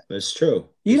yet. That's true.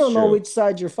 You don't know which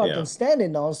side you're fucking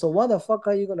standing on, so what the fuck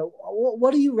are you gonna,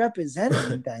 what are you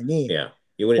representing みたいに。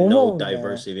You wouldn't know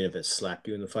diversity even if it slapped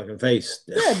you in the fucking face.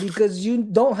 Yeah, because you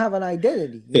don't have an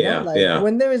identity.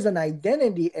 When there is an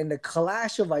identity and the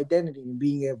clash of identity and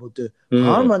being able to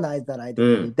harmonize that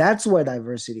identity, that's where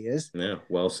diversity is. Yeah,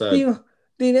 well said.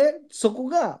 でね、そこ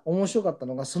が面白かった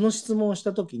のが、その質問をし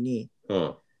たときに、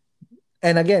and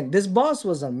again, this boss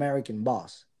was an American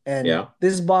boss. And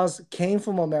this boss came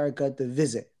from America to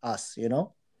visit us, you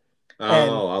know?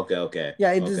 Okay.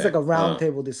 Yeah, it is like a round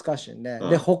table discussion で、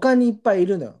で、他にいっぱいい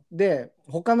るのよ。で、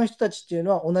他の人たちっていう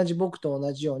のは同じ僕と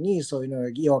同じように、そういうの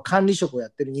要は管理職をやっ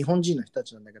てる日本人の人た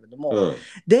ちなんだけれども、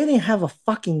they didn't have a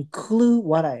fucking clue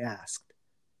what I asked.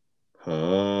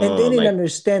 And they didn't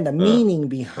understand the meaning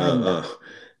behind that.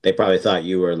 They probably thought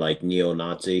you were like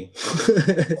neo-Nazi.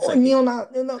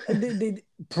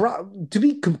 To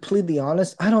be completely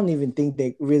honest, I don't even think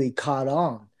they really caught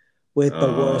on with the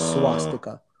word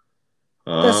swastika.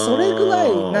 それぐら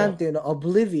い、なんていうの、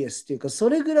oblivious っていうか、そ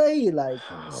れぐらい、like,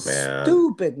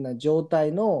 stupid な状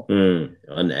態の、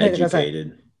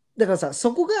uneducated. だからさ、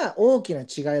そこが大きな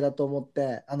違いだと思っ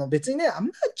て、別にね、I'm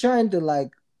not trying to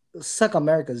like suck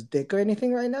America's dick or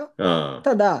anything right now.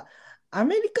 ただ、ア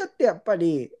メリカってやっぱ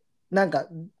り、なんか、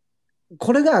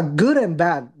これが good and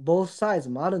bad, both sides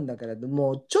もあるんだけれど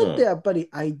も、ちょっとやっぱり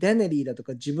identity だと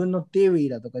か、自分の theory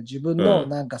だとか、自分の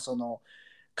なんかその、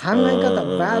考え方、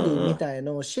value みたい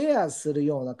のをシェアする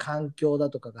ような環境だ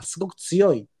とかがすごく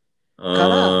強いか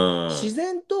ら、自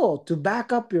然と to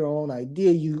back up your own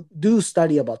idea, you do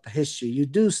study about the history, you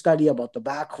do study about the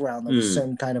background of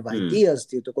certain kind of ideas っ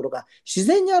ていうところが自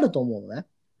然にあると思うのね。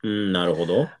なるほ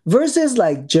ど。versus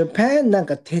like Japan なん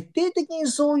か徹底的に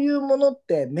そういうものっ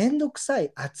てめんどくさ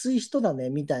い熱い人だ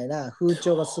ねみたいな風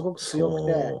潮がすごく強く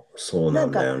て、そうな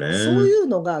んだよね。そういう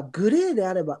のがグレーで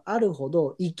あればあるほ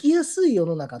ど生きやすい世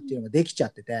の中っていうのができちゃ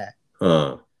ってて、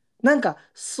なんか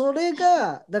それ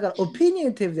がだからオピ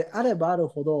ニティブであればある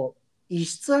ほど異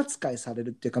質扱いされる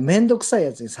っていうかめんどくさい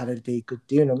やつにされていくっ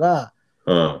ていうのが、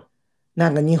な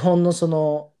んか日本のそ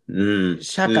の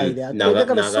社会であって、だ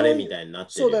から流れみたいにな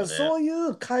ってるよね。そうい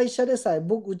う会社でさえ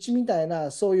うちみたい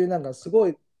なそういうなんかすご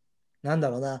いなんだ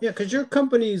ろうな。Yeah, because your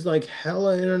company is like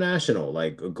hella international,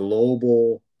 like a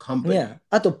global company. Yeah.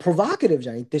 あと provocative じ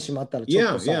ゃん言ってしまったらちょ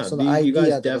っとさ、その you guys アイデ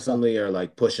ィアとかさ。definitely are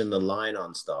like pushing the line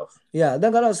on stuff. Yeah, だ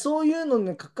からそういうの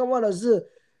に関わらず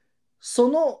そ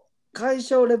の会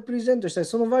社をレプレゼントしたり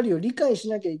そのバリューを理解し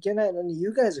なきゃいけないのに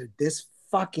You guys are this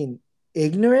fucking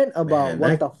ignorant about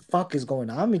what the fuck is going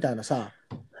on みたいなさ。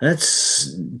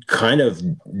That's kind of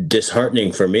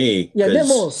disheartening for me. いやで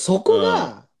もそこ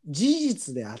が事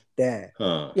実であって、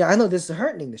いや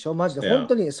disheartening でしょマジで本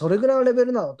当にそれぐらいのレベ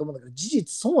ルなのと思うんだけど事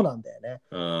実そうなんだよね。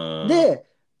で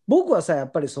僕はさや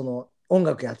っぱりその音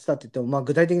楽やってたって言っても、まあ、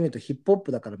具体的に言うとヒップホッ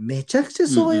プだからめちゃくちゃ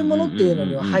そういうものっていうの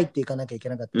には入っていかなきゃいけ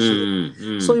なかったし、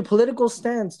そういうポリティカルス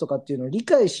タンスとかっていうのを理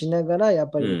解しながらやっ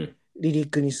ぱりリリッ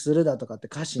クにするだとかって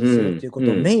歌詞にするっていうこ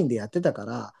とをメインでやってたか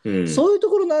ら、そういうと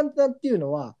ころなんだっていう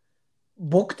のは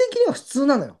僕的には普通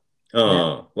なのよ。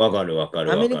わかるわか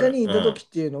る。アメリカにいた時っ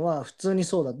ていうのは普通に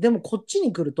そうだ。でもこっち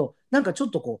に来るとなんかちょっ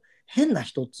とこう変な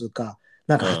人っつうか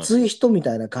なんか熱い人み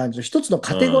たいな感じの一つの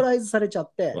カテゴライズされちゃ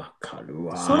って、わかる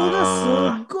わ。それ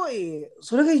がすっごい、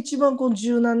それが一番この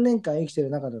十何年間生きてる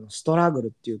中でのストラグル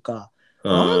っていうか、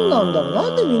何なんだろう、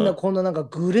なんでみんなこんななんか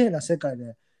グレーな世界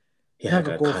で、なん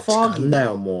かこう、価値観だ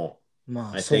よ、もう。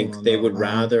まあ、I think they would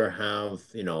rather have,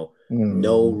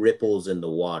 no ripples in the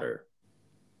water.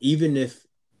 Even if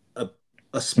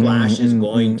a splash is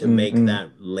going to make that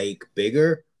lake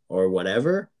bigger or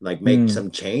whatever, like make some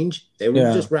change, they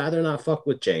would just rather not fuck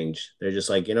with change. They're just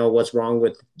like, what's wrong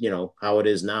with, how it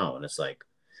is now? And it's like,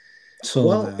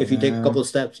 well, if you take a couple of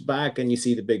steps back and you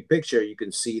see the big picture, you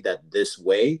can see that this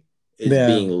way is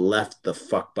being left the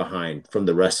fuck behind from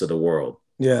the rest of the world.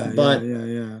 But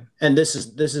and this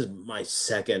is my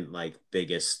second like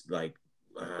biggest like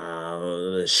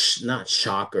not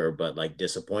shocker but like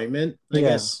disappointment I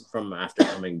guess from after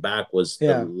coming back was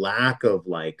the lack of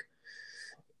like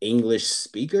English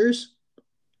speakers.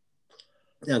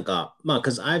 なんかまあ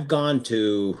because I've gone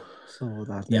to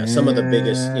some of the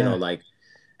biggest like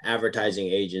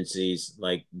advertising agencies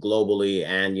like globally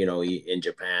and in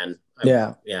Japan.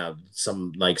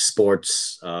 Some like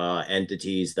sports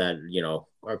entities that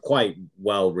are quite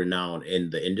well renowned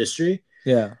in the industry.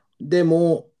 で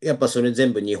もやっぱそれ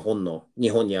全部日本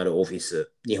にあるオフィ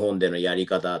ス、日本でのやり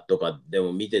方とかで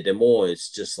も見てても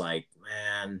it's just like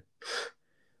man,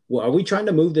 well, are we trying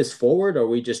to move this forward or are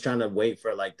we just trying to wait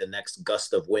for like the next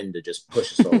gust of wind to just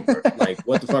push us over? Like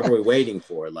what the fuck are we waiting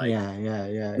for? Like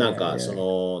なんかそ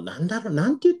のなんだろうな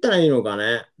んて言ったらいいのか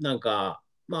ね。なんか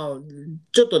まあ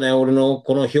ちょっとね俺の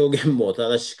この表現も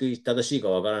正しいか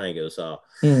わからないけどさ、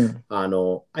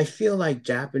I feel like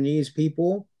Japanese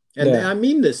people, and I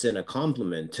mean this in a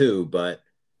compliment too, but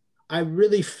I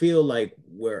really feel like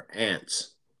we're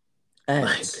ants.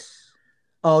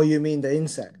 Oh, you mean the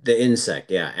insect? The insect,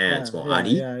 ants もあ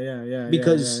り。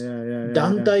Because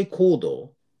団体行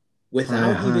動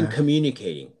without even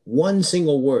communicating one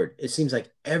single word, it seems like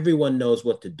everyone knows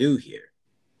what to do here.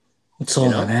 そ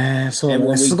うだね。そうだ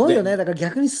ね。すごいよね。だから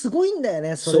逆にすごいんだよ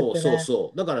ね。そ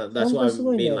う。だから、that's why I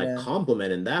mean like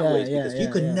compliment in that way, because you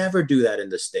could never do that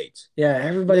in the States. Yeah,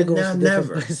 everybody goes to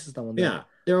different places だもんね。Yeah,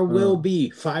 there will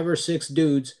be 5 or 6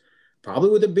 dudes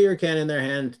probably with a beer can in their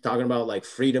hand talking about like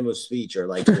freedom of speech or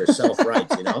like your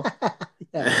self-rights,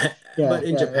 But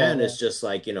in Japan, it's just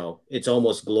like, it's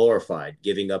almost glorified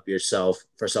giving up yourself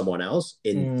for someone else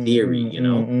in theory,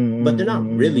 but they're not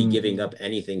really giving up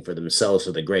anything for themselves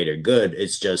for the greater good.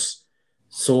 It's just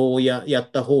そうや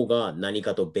った方が何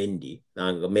かと便利。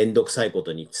なんかめんどくさいこ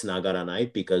とにつながらない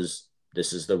because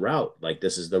this is the route, like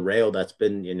this is the rail that's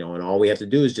been, and all we have to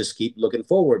do is just keep looking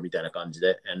forward みたいな感じ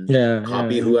で and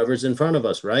copy whoever's in front of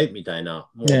us, right? みたいな。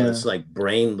It's like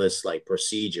brainless like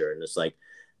procedure, and it's like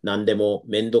何でも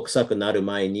めんどくさくなる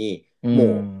前にも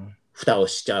う蓋を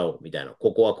しちゃおうみたいな。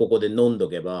ここはここで飲んど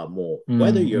けばもう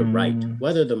whether you're right,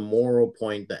 whether the moral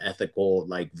point, the ethical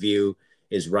like view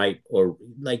is right or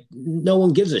like no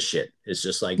one gives a shit. It's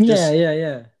just like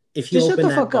if you open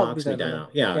that box,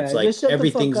 it's like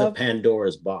everything's a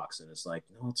Pandora's box, and it's like,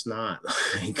 no, it's not.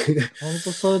 本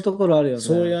当そういうところあるよね。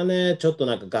それはね、ちょっと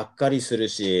なんかがっかりする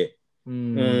し、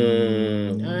and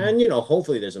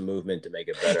hopefully there's a movement to make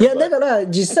it better. いや、だから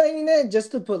実際にね、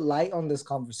just to put light on this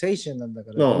conversation なんだ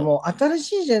から、もう新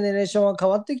しいジェネレーションは変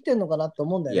わってきてるのかなと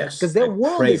思うんだよね。Because their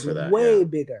world is way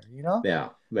bigger,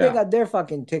 They got their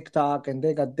fucking TikTok and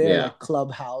they got their like,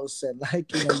 Clubhouse and like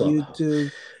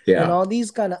YouTube and all these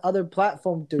kind of other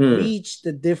platforms to reach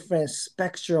the different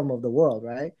spectrum of the world,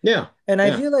 right? And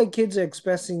I feel like kids are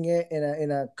expressing it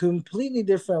in a completely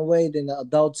different way than the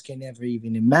adults can ever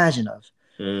even imagine of.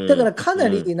 だからかな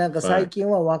りなんか最近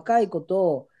は若い子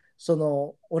とそ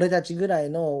の俺たちぐらい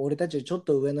の俺たちよりちょっ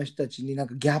と上の人たちになん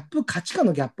か価値観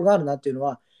のギャップがあるなっていうの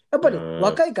はやっぱり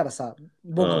若いからさ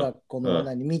僕がこの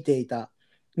見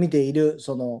ている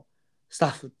そのスタ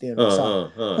ッフっていうの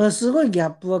はさ、すごいギャ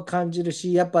ップは感じる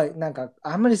し、やっぱりなんか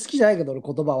あんまり好きじゃないけど俺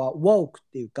言葉は woke っ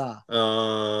ていうか、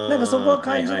なんかそこは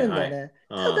感じるんだよね。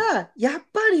ただやっ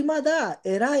ぱりまだ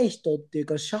偉い人っていう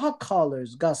かシャーカーラー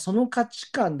ズがその価値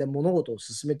観で物事を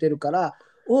進めてるから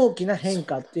大きな変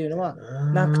化っていうのは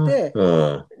なくて、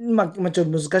まあちょっ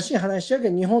と難しい話だけ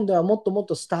ど日本ではもっともっ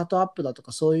とスタートアップだと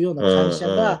かそういうような会社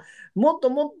がもっと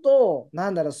もっとな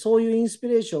んだろうそういうインスピ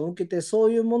レーションを受けてそ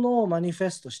ういうものをマニフェ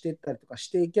ストしていったりとかし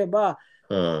ていけば、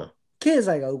経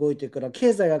済が動いていくから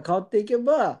経済が変わっていけ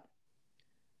ば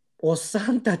おっさ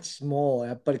んたちも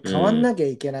やっぱり変わんなきゃ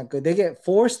いけなく、they get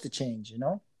forced to change,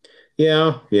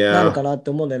 Yeah. なるかなって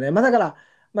思うんだよね。まあだから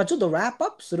まあちょっとラップア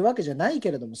ップするわけじゃない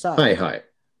けれどもさ、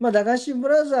まあ、駄菓子ブ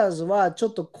ラザーズはちょ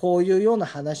っとこういうような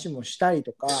話もしたり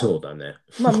とか、そうだね。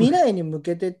まあ未来に向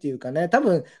けてっていうかね、多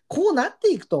分こうなっ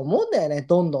ていくと思うんだよね、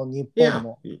どんどん日本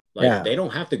も。Like they don't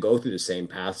have to go through the same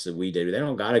paths that we did. They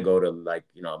don't gotta go to like,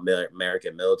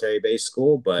 American military-based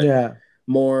school, but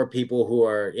more people who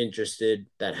are interested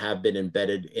that have been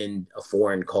embedded in a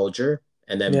foreign culture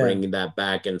and then bringing that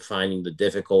back and finding the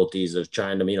difficulties of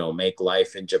trying to, make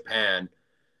life in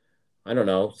Japan.I don't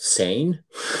know, sane?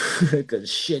 Because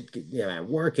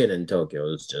working in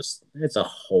Tokyo is it's a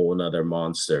whole nother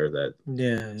monster that,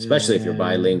 especially if you're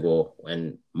bilingual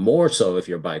and more so if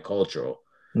you're bicultural.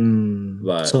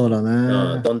 But そうだ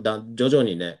ね。だんだん徐々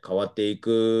にね、変わってい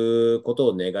くこと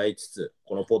を願いつつ、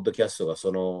このポッドキャストが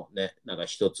そのね、なんか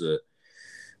一つ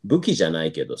武器じゃな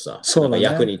いけどさ、なんか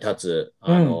役に立つ、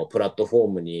プラットフォー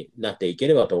ムになっていけ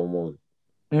ればと思う。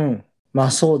ま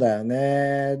あそうだよ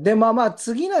ね。で、まあ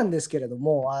次なんですけれど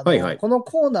も、この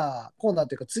コーナー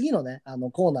というか次のね、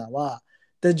コーナーは、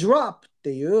The Drop っ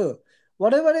ていう、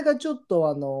我々がちょっと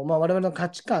我々の価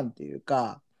値観っていう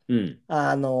か、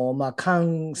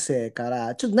感性か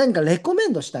らちょっと何かレコメ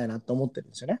ンドしたいなと思ってるん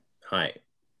ですよね。はい。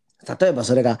例えば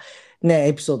それがね、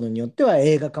エピソードによっては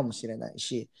映画かもしれない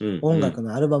し、音楽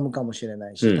のアルバムかもしれな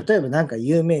いし、例えばなんか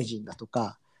有名人だと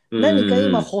か、何か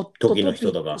今ホットト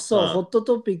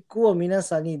ピックを皆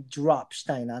さんにドロップし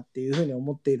たいなっていうふうに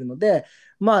思っているので、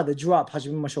まあでドロップ始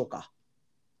めましょうか。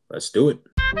Let's do it.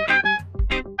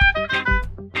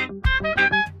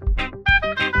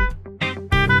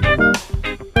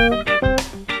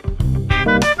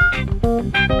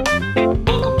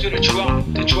 Welcome to the drop,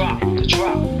 the drop, the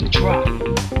drop, the drop.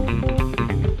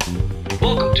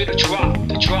 Welcome to the drop,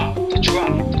 the drop, the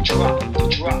drop, the drop, the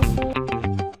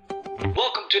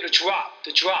drop.Welcome to the drop,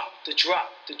 the drop, the drop,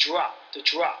 the drop, the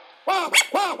drop. 1,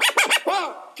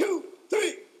 2,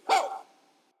 3, go!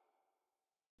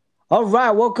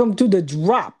 Alright, welcome to the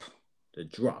drop. The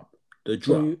drop, the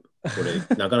drop. これ、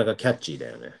なかなかキャッチー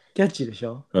だよね。キャッチーでし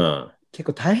ょ？うん。結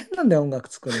構大変なんだよ、音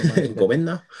楽作るの。マジでごめん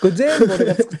な。これ全部俺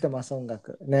が作ってます、音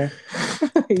楽。ね。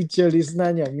一応リスナ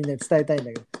ーにはみんなに伝えたいん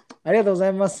だけど。ありがとうござ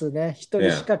いますね。一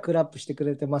人しかクラップしてく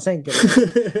れてませんけど、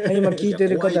今聞いて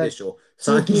る方は。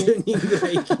30人ぐら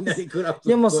いいきなりクラップ。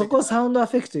いやもうそこサウンドア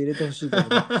フェクト入れてほしいけど、ね。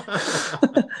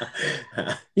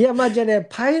いやまあじゃあね、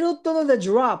パイロットの The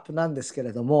Drop なんですけ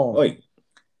れども、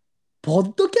ポ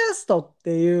ッドキャストって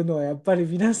いうのはやっぱり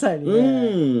皆さんに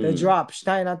ね、The Drop し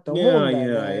たいなって思うんだよ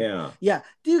ね。いや、っ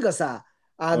ていうかさ、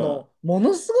も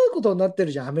のすごいことになって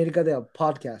るじゃん、アメリカでは、ポ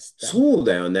ッドキャスト。そう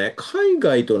だよね。海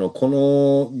外とのこ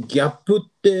のギャップっ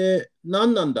て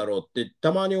何なんだろうって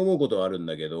たまに思うことはあるん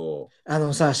だけど。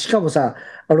しかもさ、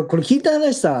これ聞いた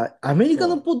話さ、アメリカ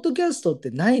のポッドキャストっ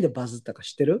て何でバズったか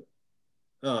知ってる？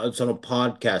そのポ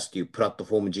ッドキャストっていうプラット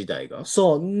フォーム自体が。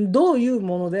そう、どういう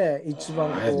もので一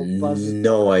番こうバズった？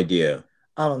 No idea。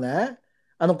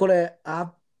これ、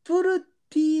Apple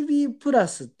TV プラ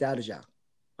スってあるじゃん。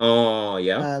ア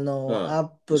ッ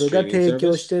プルが提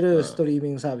供してるストリーミ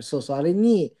ングサービス、そうそう、あれ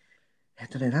に、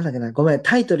なんだっけな、ごめん、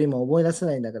タイトル今覚え出せ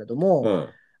ないんだけれども、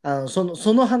そ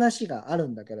の話がある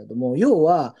んだけれども、要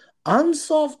は、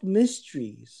Unsolved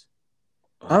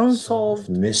Mysteries。Unsolved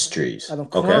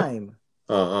Crime。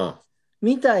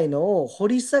みたいのを掘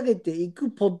り下げてい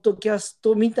くポッドキャス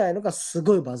トみたいのがす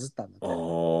ごいバズったんだっ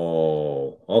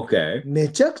て。め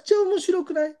ちゃくちゃ面白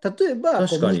くない？例えば、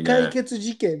未解決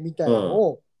事件みたいなの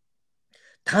を、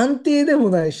探偵でも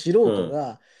ない素人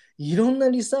がいろんな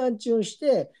リサーチをし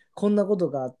て、こんなこと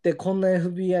があって、こんな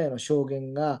FBI の証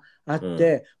言があっ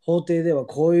て、法廷では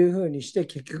こういうふうにして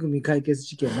結局未解決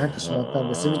事件になってしまったん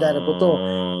ですみたいなこと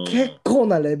を結構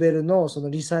なレベルのその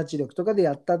リサーチ力とかで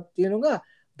やったっていうのが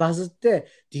バズって、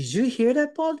Did you hear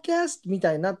that podcast? み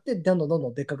たいになって、どんど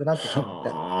んでっかくなってきたって。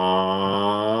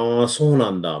そう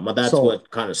なんだ。まあ、that's what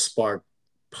kind of sparked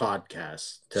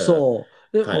podcast. そう。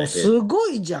すご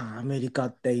いじゃん、アメリカ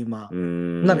って今。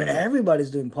なんか、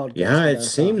everybody's doing podcast. Yeah, it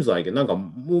seems like it. なんか、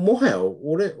もはや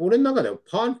俺の中では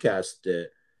podcast っ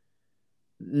て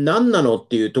何なのっ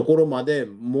ていうところまで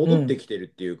戻ってきてるっ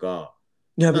ていうか。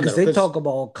Yeah, because they talk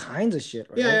about all kinds of shit,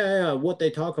 right? Yeah, what they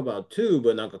talk about too,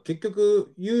 but なんか結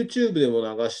局 YouTube でも流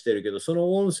してるけど、そ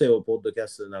の音声をポッドキャ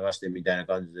ストで流してみたいな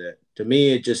感じで。To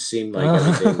me, it just seemed like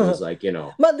everything was like,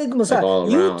 まあでもさ、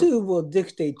YouTube will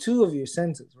dictate two of your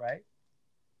senses,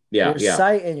 right?Your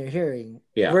sight and your hearing.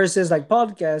 Versus like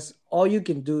podcasts, all you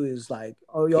can do is like,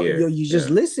 you just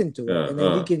listen to it and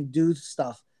then you can do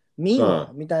stuff. み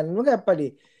たいなのがやっぱ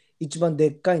り一番で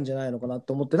っかいんじゃないのかな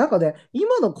と思って、なんかね、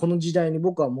今のこの時代に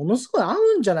僕はものすごい合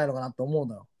うんじゃないのかなと思う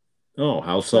のよ。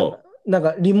how so? なん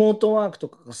かリモートワークと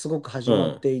かがすごく始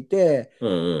まっていて、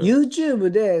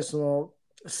YouTube でその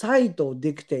サイトを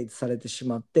ディクテイトされてし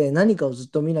まって何かをずっ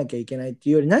と見なきゃいけないって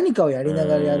いうより何かをやりな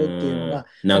がらやるっていうのが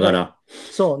ながら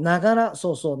そうなが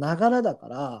らだか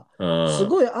らす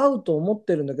ごい合うと思っ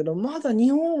てるんだけどまだ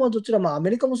日本はどちらアメ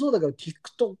リカもそうだけど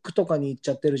TikTok とかに行っち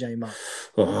ゃってるじゃん今。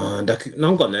だけな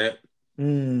んかね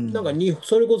なんか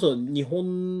それこそ日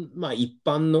本一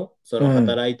般のその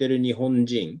働いてる日本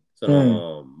人、だか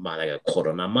らコ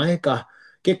ロナ前か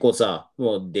結構さ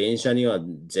もう電車には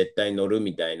絶対乗る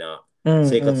みたいな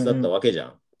生活だったわけじゃ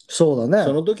ん。そうだね。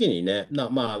その時にね、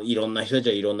いろんな人たち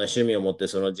はいろんな趣味を持って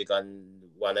その時間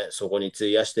はね、そこに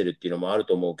費やしてるっていうのもある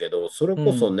と思うけど、それ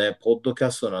こそね、ポッドキ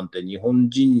ャストなんて日本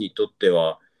人にとって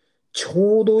はち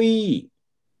ょうどいい、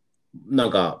なん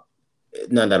だ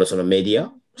ろう、そのメディア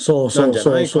なんじゃ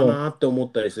ないかなって思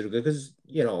ったりする。Because,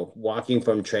 walking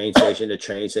from train station to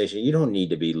train station, you don't need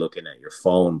to be looking at your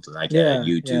phone like a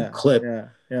YouTube clip.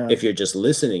 If you're just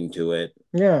listening to it,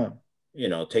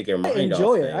 take your mind off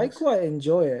things. I quite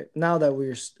enjoy it now that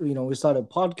we started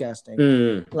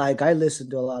podcasting. Like I listen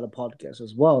to a lot of podcasts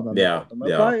as well. なん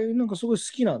かすごい好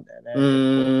きなんだよ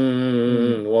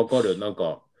ね。わかる。なん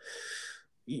か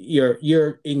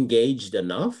you're engaged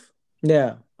enough.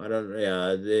 Yeah.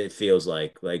 It feels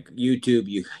like YouTube,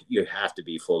 you have to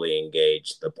be fully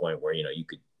engaged to the point where, you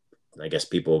could, I guess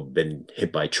people have been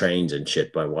hit by trains and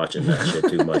shit by watching that shit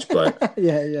too much, but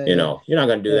you're not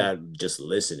going to do that just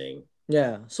listening.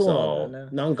 Yeah. So,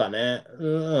 なんかね,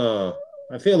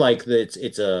 I feel like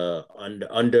it's a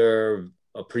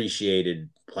underappreciated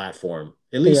platform,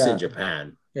 at least in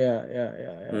Japan. Yeah.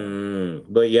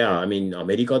 But yeah, I mean, ア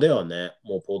メリカではね、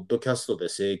もうポッドキャストで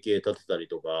生計立てたり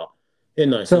とか、変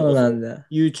なそうなんだ。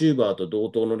YouTuber と同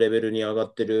等のレベルに上が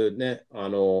ってるね、ポ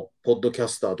ッドキャ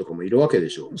スターとかもいるわけで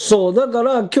しょ。そう、だか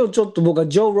ら今日ちょっと僕は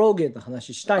ジョー・ローゲンの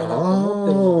話したいなと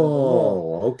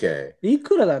思ってるんだけど、い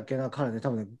くらだっけな、彼ね、多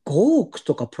分ね、5億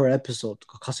とか per episode と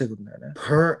か稼ぐんだよね。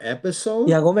per episode? い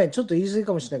や、ごめん、ちょっと言い過ぎ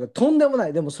かもしれないけど、とんでもな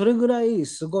い。でもそれぐらい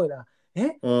すごいな。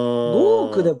5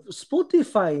億で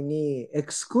Spotify にエ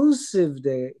クスクルーシブ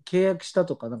で契約した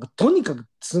とか、なんかとにかく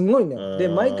すごいね。で、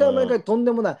毎回とん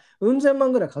でもない。うん千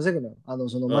万ぐらい稼ぐのよ。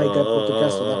その毎回ポッドキャ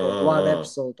ストだけ、ワンエピ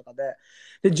ソードとかで。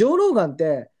で、ジョー・ローガンっ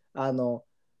て、Fear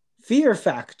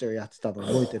Factor やってたの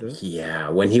覚えてる？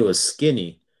 Yeah, when he was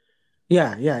skinny.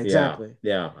 Yeah, exactly.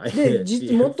 Yeah.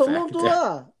 で、もともと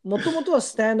は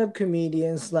スタンドアップコメディ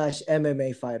アン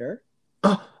/MMA ファイタ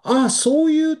ー。そ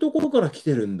ういうところから来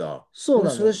てるんだ。そう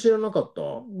なの。それ知らなかった。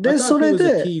で、それ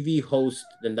で TV host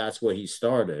and that's where he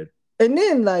started. And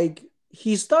then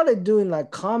he started doing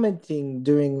commenting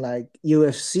during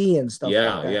UFC and stuff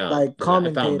like that. Yeah. Like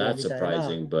commentating. I found that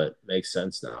surprising, but makes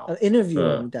sense now. インタビ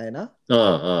ューみたいな。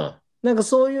なんか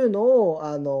そういうの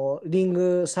をリン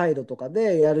グサイドとか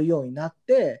でやるようになっ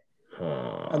て、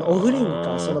オフリング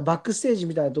か、そのバックステージ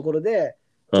みたいなところで、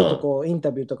ちょっとこうイン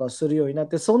タビューとかをするようになっ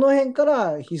て、その辺か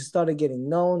ら he started getting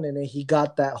known and then he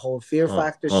got that whole fear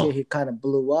factor shit, he kind of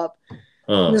blew up.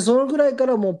 で、そのぐらいか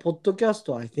らもうポッドキャス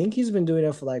ト、I think he's been doing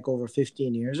it for over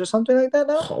 15 years or something like that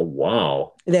now. Oh,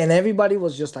 wow. Then everybody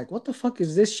was just like, what the fuck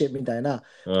is this shit? みたいな。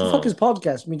What the fuck is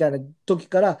podcast? みたいな時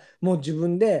からもう自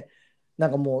分でな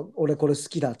んかもう俺これ好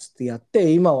きだっつってやっ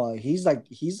て、今は he's like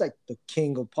the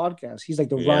king of podcasts. He's like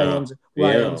the Ryan's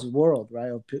World,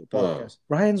 right? Of podcast.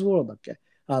 Ryan's World だっけ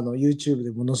？YouTube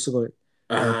でものすごい。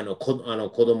子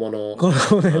供の億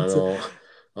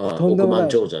万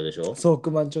長者でしょ？そう、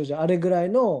億万長者。あれぐらい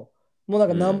の、もうなん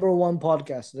かナンバーワンポッド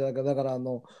キャストで、だから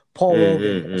ポール・ロ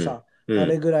ーガンとかさ、あ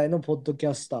れぐらいのポッドキ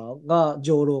ャスターが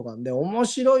ジョー・ローガンで、面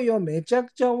白いよ、めちゃ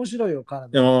くちゃ面白いよ、彼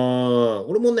女。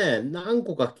俺もね、何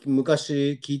個か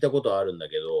昔聞いたことあるんだ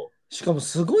けど。しかも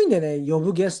すごいんでね、呼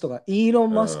ぶゲストが、イーロ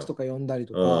ン・マスクとか呼んだり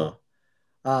とか、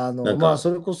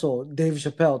それこそデイブ・シ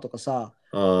ャペルとかさ、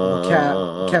ケビン・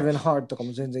ハートとか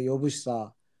も全然呼ぶし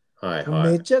さ、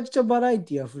めちゃくちゃバラエ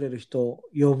ティ溢れる人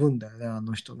呼ぶんだよね、あ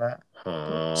の人ね。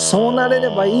そうなれれ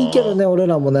ばいいけどね、俺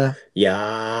らもね。い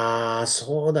やー、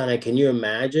そうだね。Can you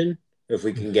imagine if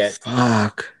we can get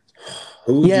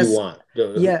who do you want?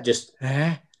 Just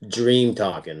dream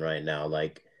talking right now.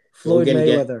 Like Floyd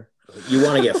Mayweather. You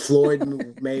want to get Floyd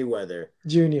Mayweather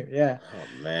Jr. Yeah.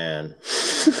 Oh man.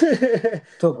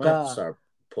 とか、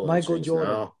マイケル・ジョー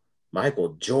ダン。マイケ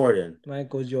ル・ジョーダン。マイ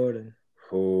ケル・ジョーダン。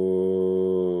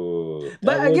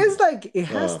But I guess it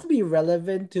has to be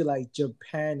relevant to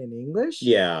Japan and English.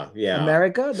 Yeah.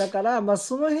 America. だから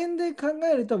その辺で考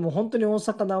えるともう本当に大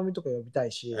阪なおみとか呼びた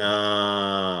いし。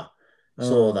な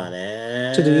そうだ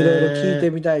ね。ちょっといろいろ聞いて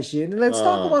みたいし、Let's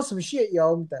talk about some shit,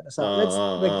 yo! みたいなさ。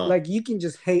Like you can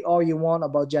just hate all you want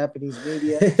about Japanese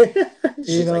media.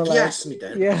 She's like, yes! み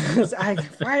たいな。Yes, I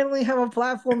finally have a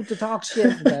platform to talk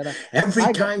shit! みたいな。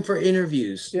Every time for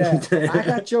interviews. Yeah, I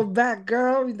got your back,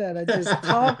 girl! みたいな。Just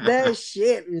talk that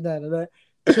shit! みたいなね。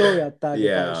超やってあげ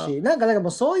たいし。なんかも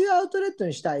うそういうアウトレット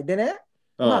にしたい。でね、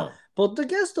まあ、ポッド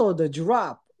キャストでドロ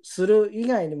ップする以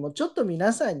外にもちょっと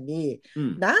皆さんに、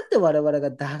なんで我々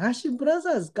が駄菓子ブラ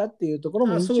ザーズかっていうところ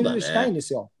もインタビューしたいんで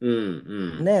すよ。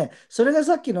ね、それが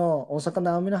さっきの大阪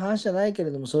直美の話じゃないけれ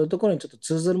ども、そういうところにちょっと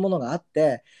通ずるものがあっ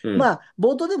て、まあ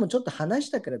冒頭でもちょっと話し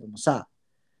たけれどもさ、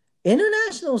インター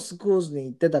ナショナルスクールに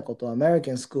行ってた子とアメリ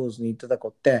カンスクールに行ってた子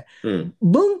って、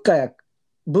文化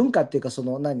っていうかそ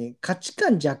の価値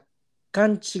観若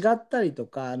干違ったりと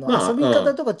か、遊び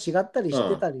方とか違ったりし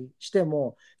てたりして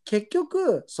も、結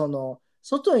局その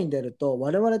外に出ると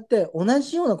我々って同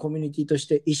じようなコミュニティとし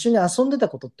て一緒に遊んでた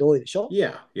ことって多いでしょ。例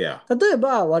え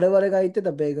ば我々が行って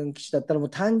た米軍基地だったらもう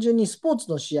単純にスポー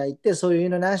ツの試合ってそういうイン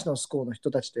ターナショナルスクールの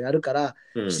人たちとやるから、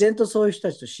自然とそういう人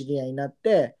たちと知り合いになっ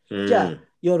て、じゃあ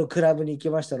夜クラブに行き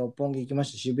ました、六本木行きま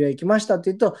した、渋谷行きましたって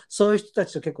言うと、そういう人た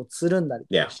ちと結構つるんだり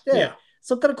して、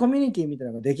そこからコミュニティみたい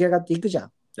なのが出来上がっていくじゃ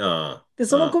ん。で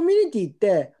そのコミュニティっ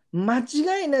て間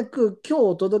違いなく今日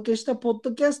お届けしたポッ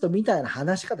ドキャストみたいな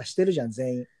話し方してるじゃん、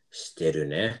全員。してる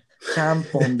ね。ちゃん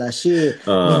ぽんだし、日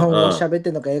本語喋っ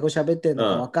てんのか英語喋ってんの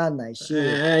か分かんないし。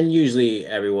And usually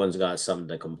everyone's got something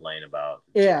to complain about.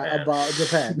 Yeah, about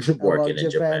Japan. Working in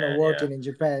Japan or working in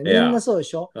Japan. みんなそうで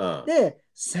しょ。で、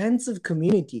sense of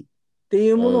community って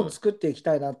いうものを作っていき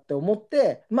たいなって思っ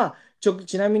て、まあ、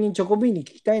ちなみにチョコビーに聞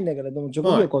きたいんだけれども、チョ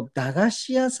コビーはこう駄菓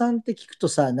子屋さんって聞くと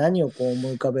さ、何をこう思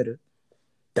い浮かべる？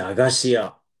駄菓子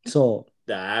屋。そう。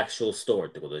The actual store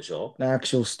ってことでしょ？ The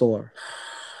actual store.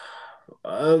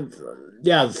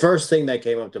 Yeah, the first thing that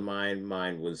came up to mind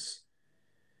was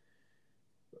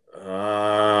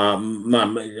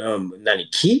何？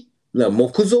木？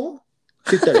木造っ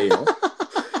て言ったらいいの？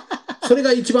それ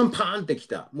が一番パーンってき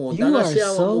た。もう駄菓子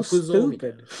屋は木造みたい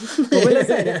な。ごめんな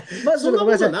さいね。まあ、そんな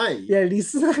ことない。いや、リ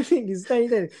スナーに言いたい。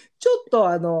ちょっと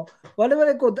我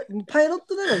々こう、パイロッ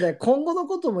トなので、今後の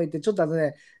ことも言って、ちょっと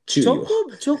チョコ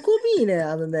ビーね、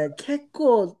結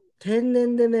構天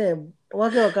然でね、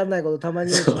わけわかんないことたま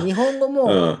に言うし、日本語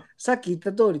もさっき言っ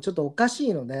た通りちょっとおかし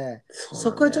いので、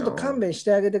そこはちょっと勘弁し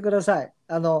てあげてください。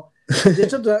で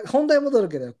ちょっと本題戻る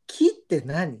けど、木って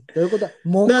何？どういうこと？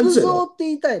木造って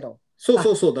言いたいの？そう、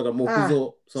だから木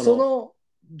造。その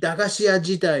駄菓子屋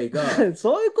自体が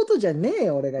そういうことじゃねえ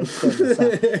よ、俺が言ってるのさ。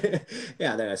い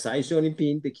や、だから最初に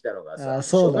ピンってきたのがさ、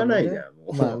しょうがないじゃん。も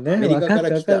うまあね、アメリカか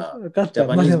ら来たジャ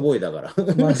パニーズボーイだから。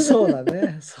まあそうだ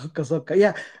ね。そっか。い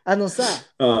や、さ、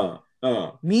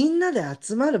みんなで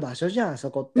集まる場所じゃん、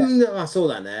そこって。そう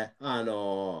だね。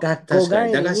学校帰り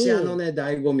に駄菓子屋のね、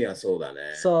醍醐味はそうだね。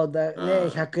そうだね、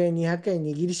100円、200円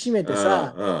握りしめて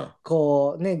さ、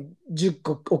こうね、10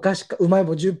個お菓子か、うまい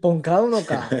棒10本買うの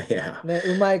か、ね、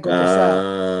うまいこと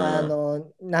さ、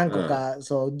何個か、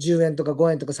そう10円とか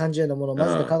5円とか30円のものをま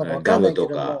ずで買うのか分かんないけど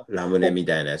も、ガムとかラムネみ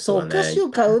たいなやつそう、お菓子を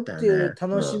買うっていう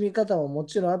楽しみ方もも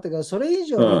ちろんあったけど、それ以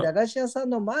上に駄菓子屋さん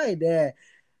の前で、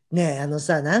ねえ、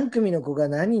さ、何組の子が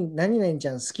何々ち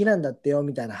ゃん好きなんだってよ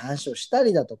みたいな話をした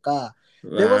りだとか、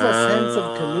There was a sense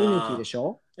of community でし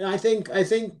ょ？ I think,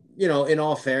 in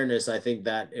all fairness, I think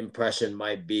that impression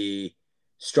might be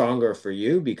stronger for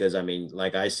you because,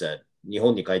 like I said, 日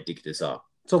本に帰ってきてさ、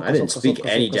I didn't speak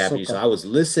any Japanese, so I was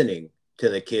listening to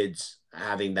the kids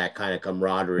having that kind of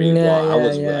camaraderie while I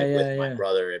was with my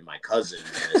brother and my cousin. And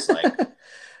it's like,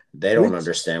 they don't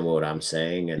understand what I'm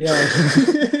saying. And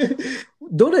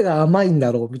どれが甘いんだ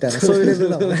ろうみたいな、そういうレベル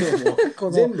なのね。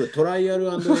全部トライアル&エ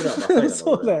ラーばっかりだから、ね。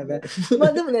そうだよね。ま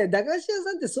あでもね、駄菓子屋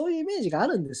さんってそういうイメージがあ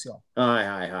るんですよ。ね。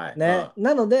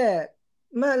なので、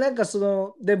まあなんかThe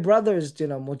Brothers っていう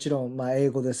のはもちろん、まあ英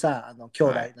語でさ、兄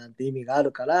弟なんて意味があ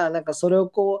るから、なんかそれを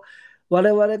こう、我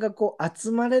々がこう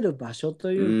集まれる場所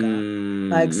という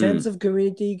か、like sense of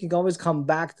community, you can always come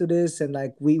back to this and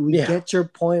like we get your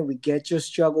point, we get your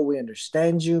struggle, we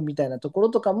understand you みたいなところ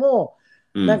とかも、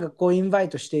なんかこうインバイ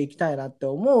トしていきたいなって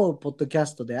思うポッドキャ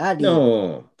ストであり、例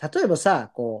えばさ、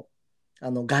こ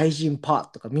う外人パ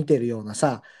ーとか見てるような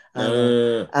さ、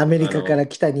アメリカから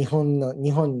来た日本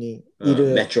にい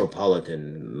るメトロポリタ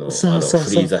ンのフリ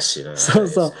ー雑誌の、そう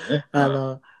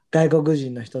外国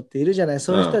人の人っているじゃない。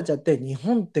そういう人たちって日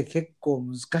本って結構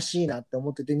難しいなって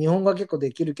思ってて、日本語は結構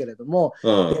できるけれども、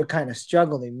they're kind of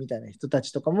struggling みたいな人た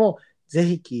ちとかもぜ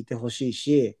ひ聞いてほしい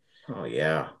し、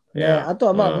ね、あと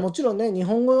はまあもちろんね、日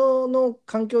本語の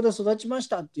環境で育ちまし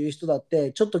たっていう人だっ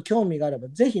て、ちょっと興味があれば、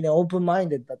ぜひね、オープンマイン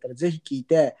デッドだったらぜひ聞い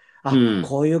て、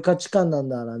こういう価値観なん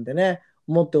だなんてね、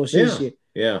思ってほしいし。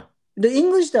The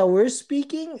English that we're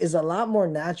speaking is a lot more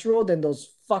natural than those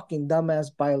fucking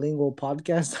dumbass bilingual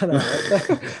podcasts that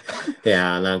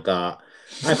are. なんか、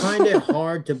I find it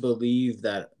hard to believe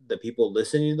that the people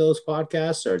listening to those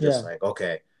podcasts are just like,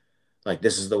 okay.Like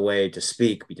this is the way to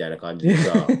speak みたいな感じで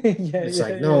さ。It's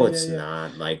like, no, it's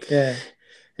not. Like,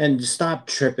 and stop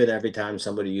tripping every time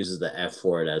somebody uses the F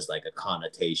word as like a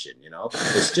connotation, you know?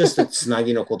 It's just a つな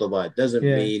ぎの言葉. It doesn't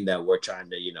mean that we're trying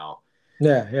to, you know,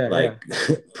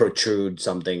 protrude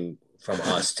something from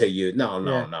us to you. No.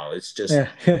 It's just,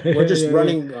 we're just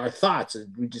running our thoughts.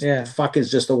 We just, fuck is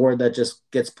just a word that just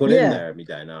gets put in there, み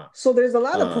たいな. So there's a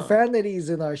lot of profanities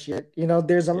in our shit. You know,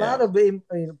 there's a lot of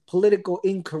political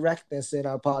incorrectness in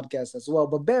our podcast as well.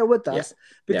 But bear with us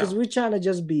because we're trying to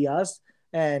just be us.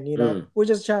 And, you know, we're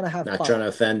just trying to have fun. Not trying to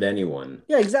offend anyone.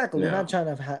 Yeah, exactly. We're not trying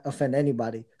to offend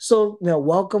anybody. So, you know,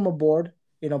 welcome aboard.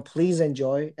 You know, please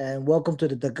enjoy. And welcome to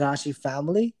the Dagashi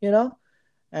family, you know?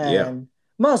 And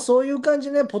まあそういう感じ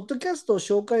ね、ポッドキャストを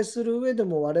紹介する上で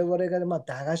も我々が、まあ、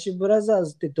ダガシブラザー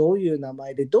ズってどういう名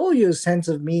前でどういうセン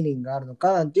スオブミーニングがあるの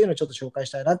かなんていうのをちょっと紹介し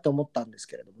たいなって思ったんです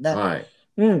けれどもね。はい。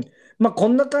まあこ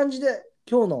んな感じで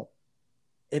今日の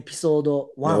エピソード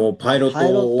1。もうパイロット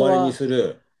を終わりにす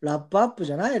る。ラップアップ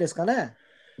じゃないですかね。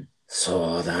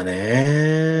そうだ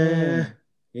ね。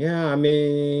いや、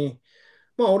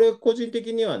まあ俺個人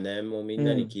的にはね、もうみん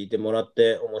なに聞いてもらっ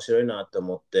て面白いなって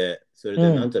思って、それで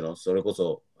なんていうの、それこ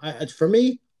そ、for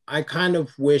me, I kind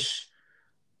of wish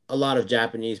a lot of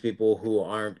Japanese people who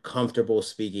aren't comfortable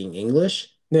speaking English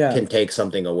can take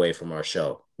something away from our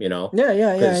show, you know?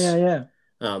 Yeah.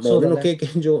 もう俺の経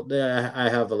験上で、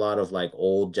I have a lot of like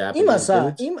old Japanese 今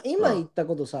さ、今言った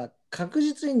ことさ、確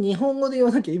実に日本語で言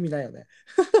わなきゃ意味ないよね。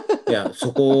いや、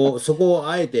そこを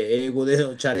あえて英語で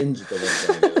のチャレンジと思っ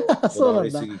たんだけど、そうなん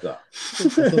だ。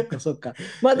そっか。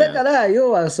まあだから、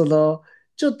要はその、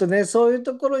ちょっとね、そういう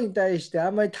ところに対してあ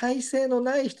んまり耐性の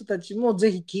ない人たちも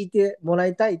ぜひ聞いてもら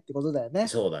いたいってことだよね。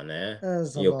そうだね。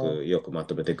よくま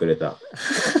とめてくれた。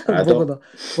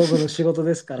僕の仕事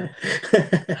ですから。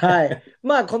はい。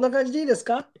まあこんな感じでいいです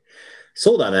か？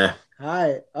そうだね。は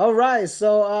い。Alright.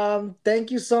 So,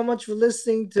 thank you so much for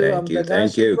listening to the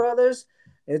Dagashi Brothers.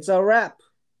 It's a wrap.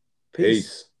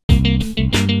 Peace.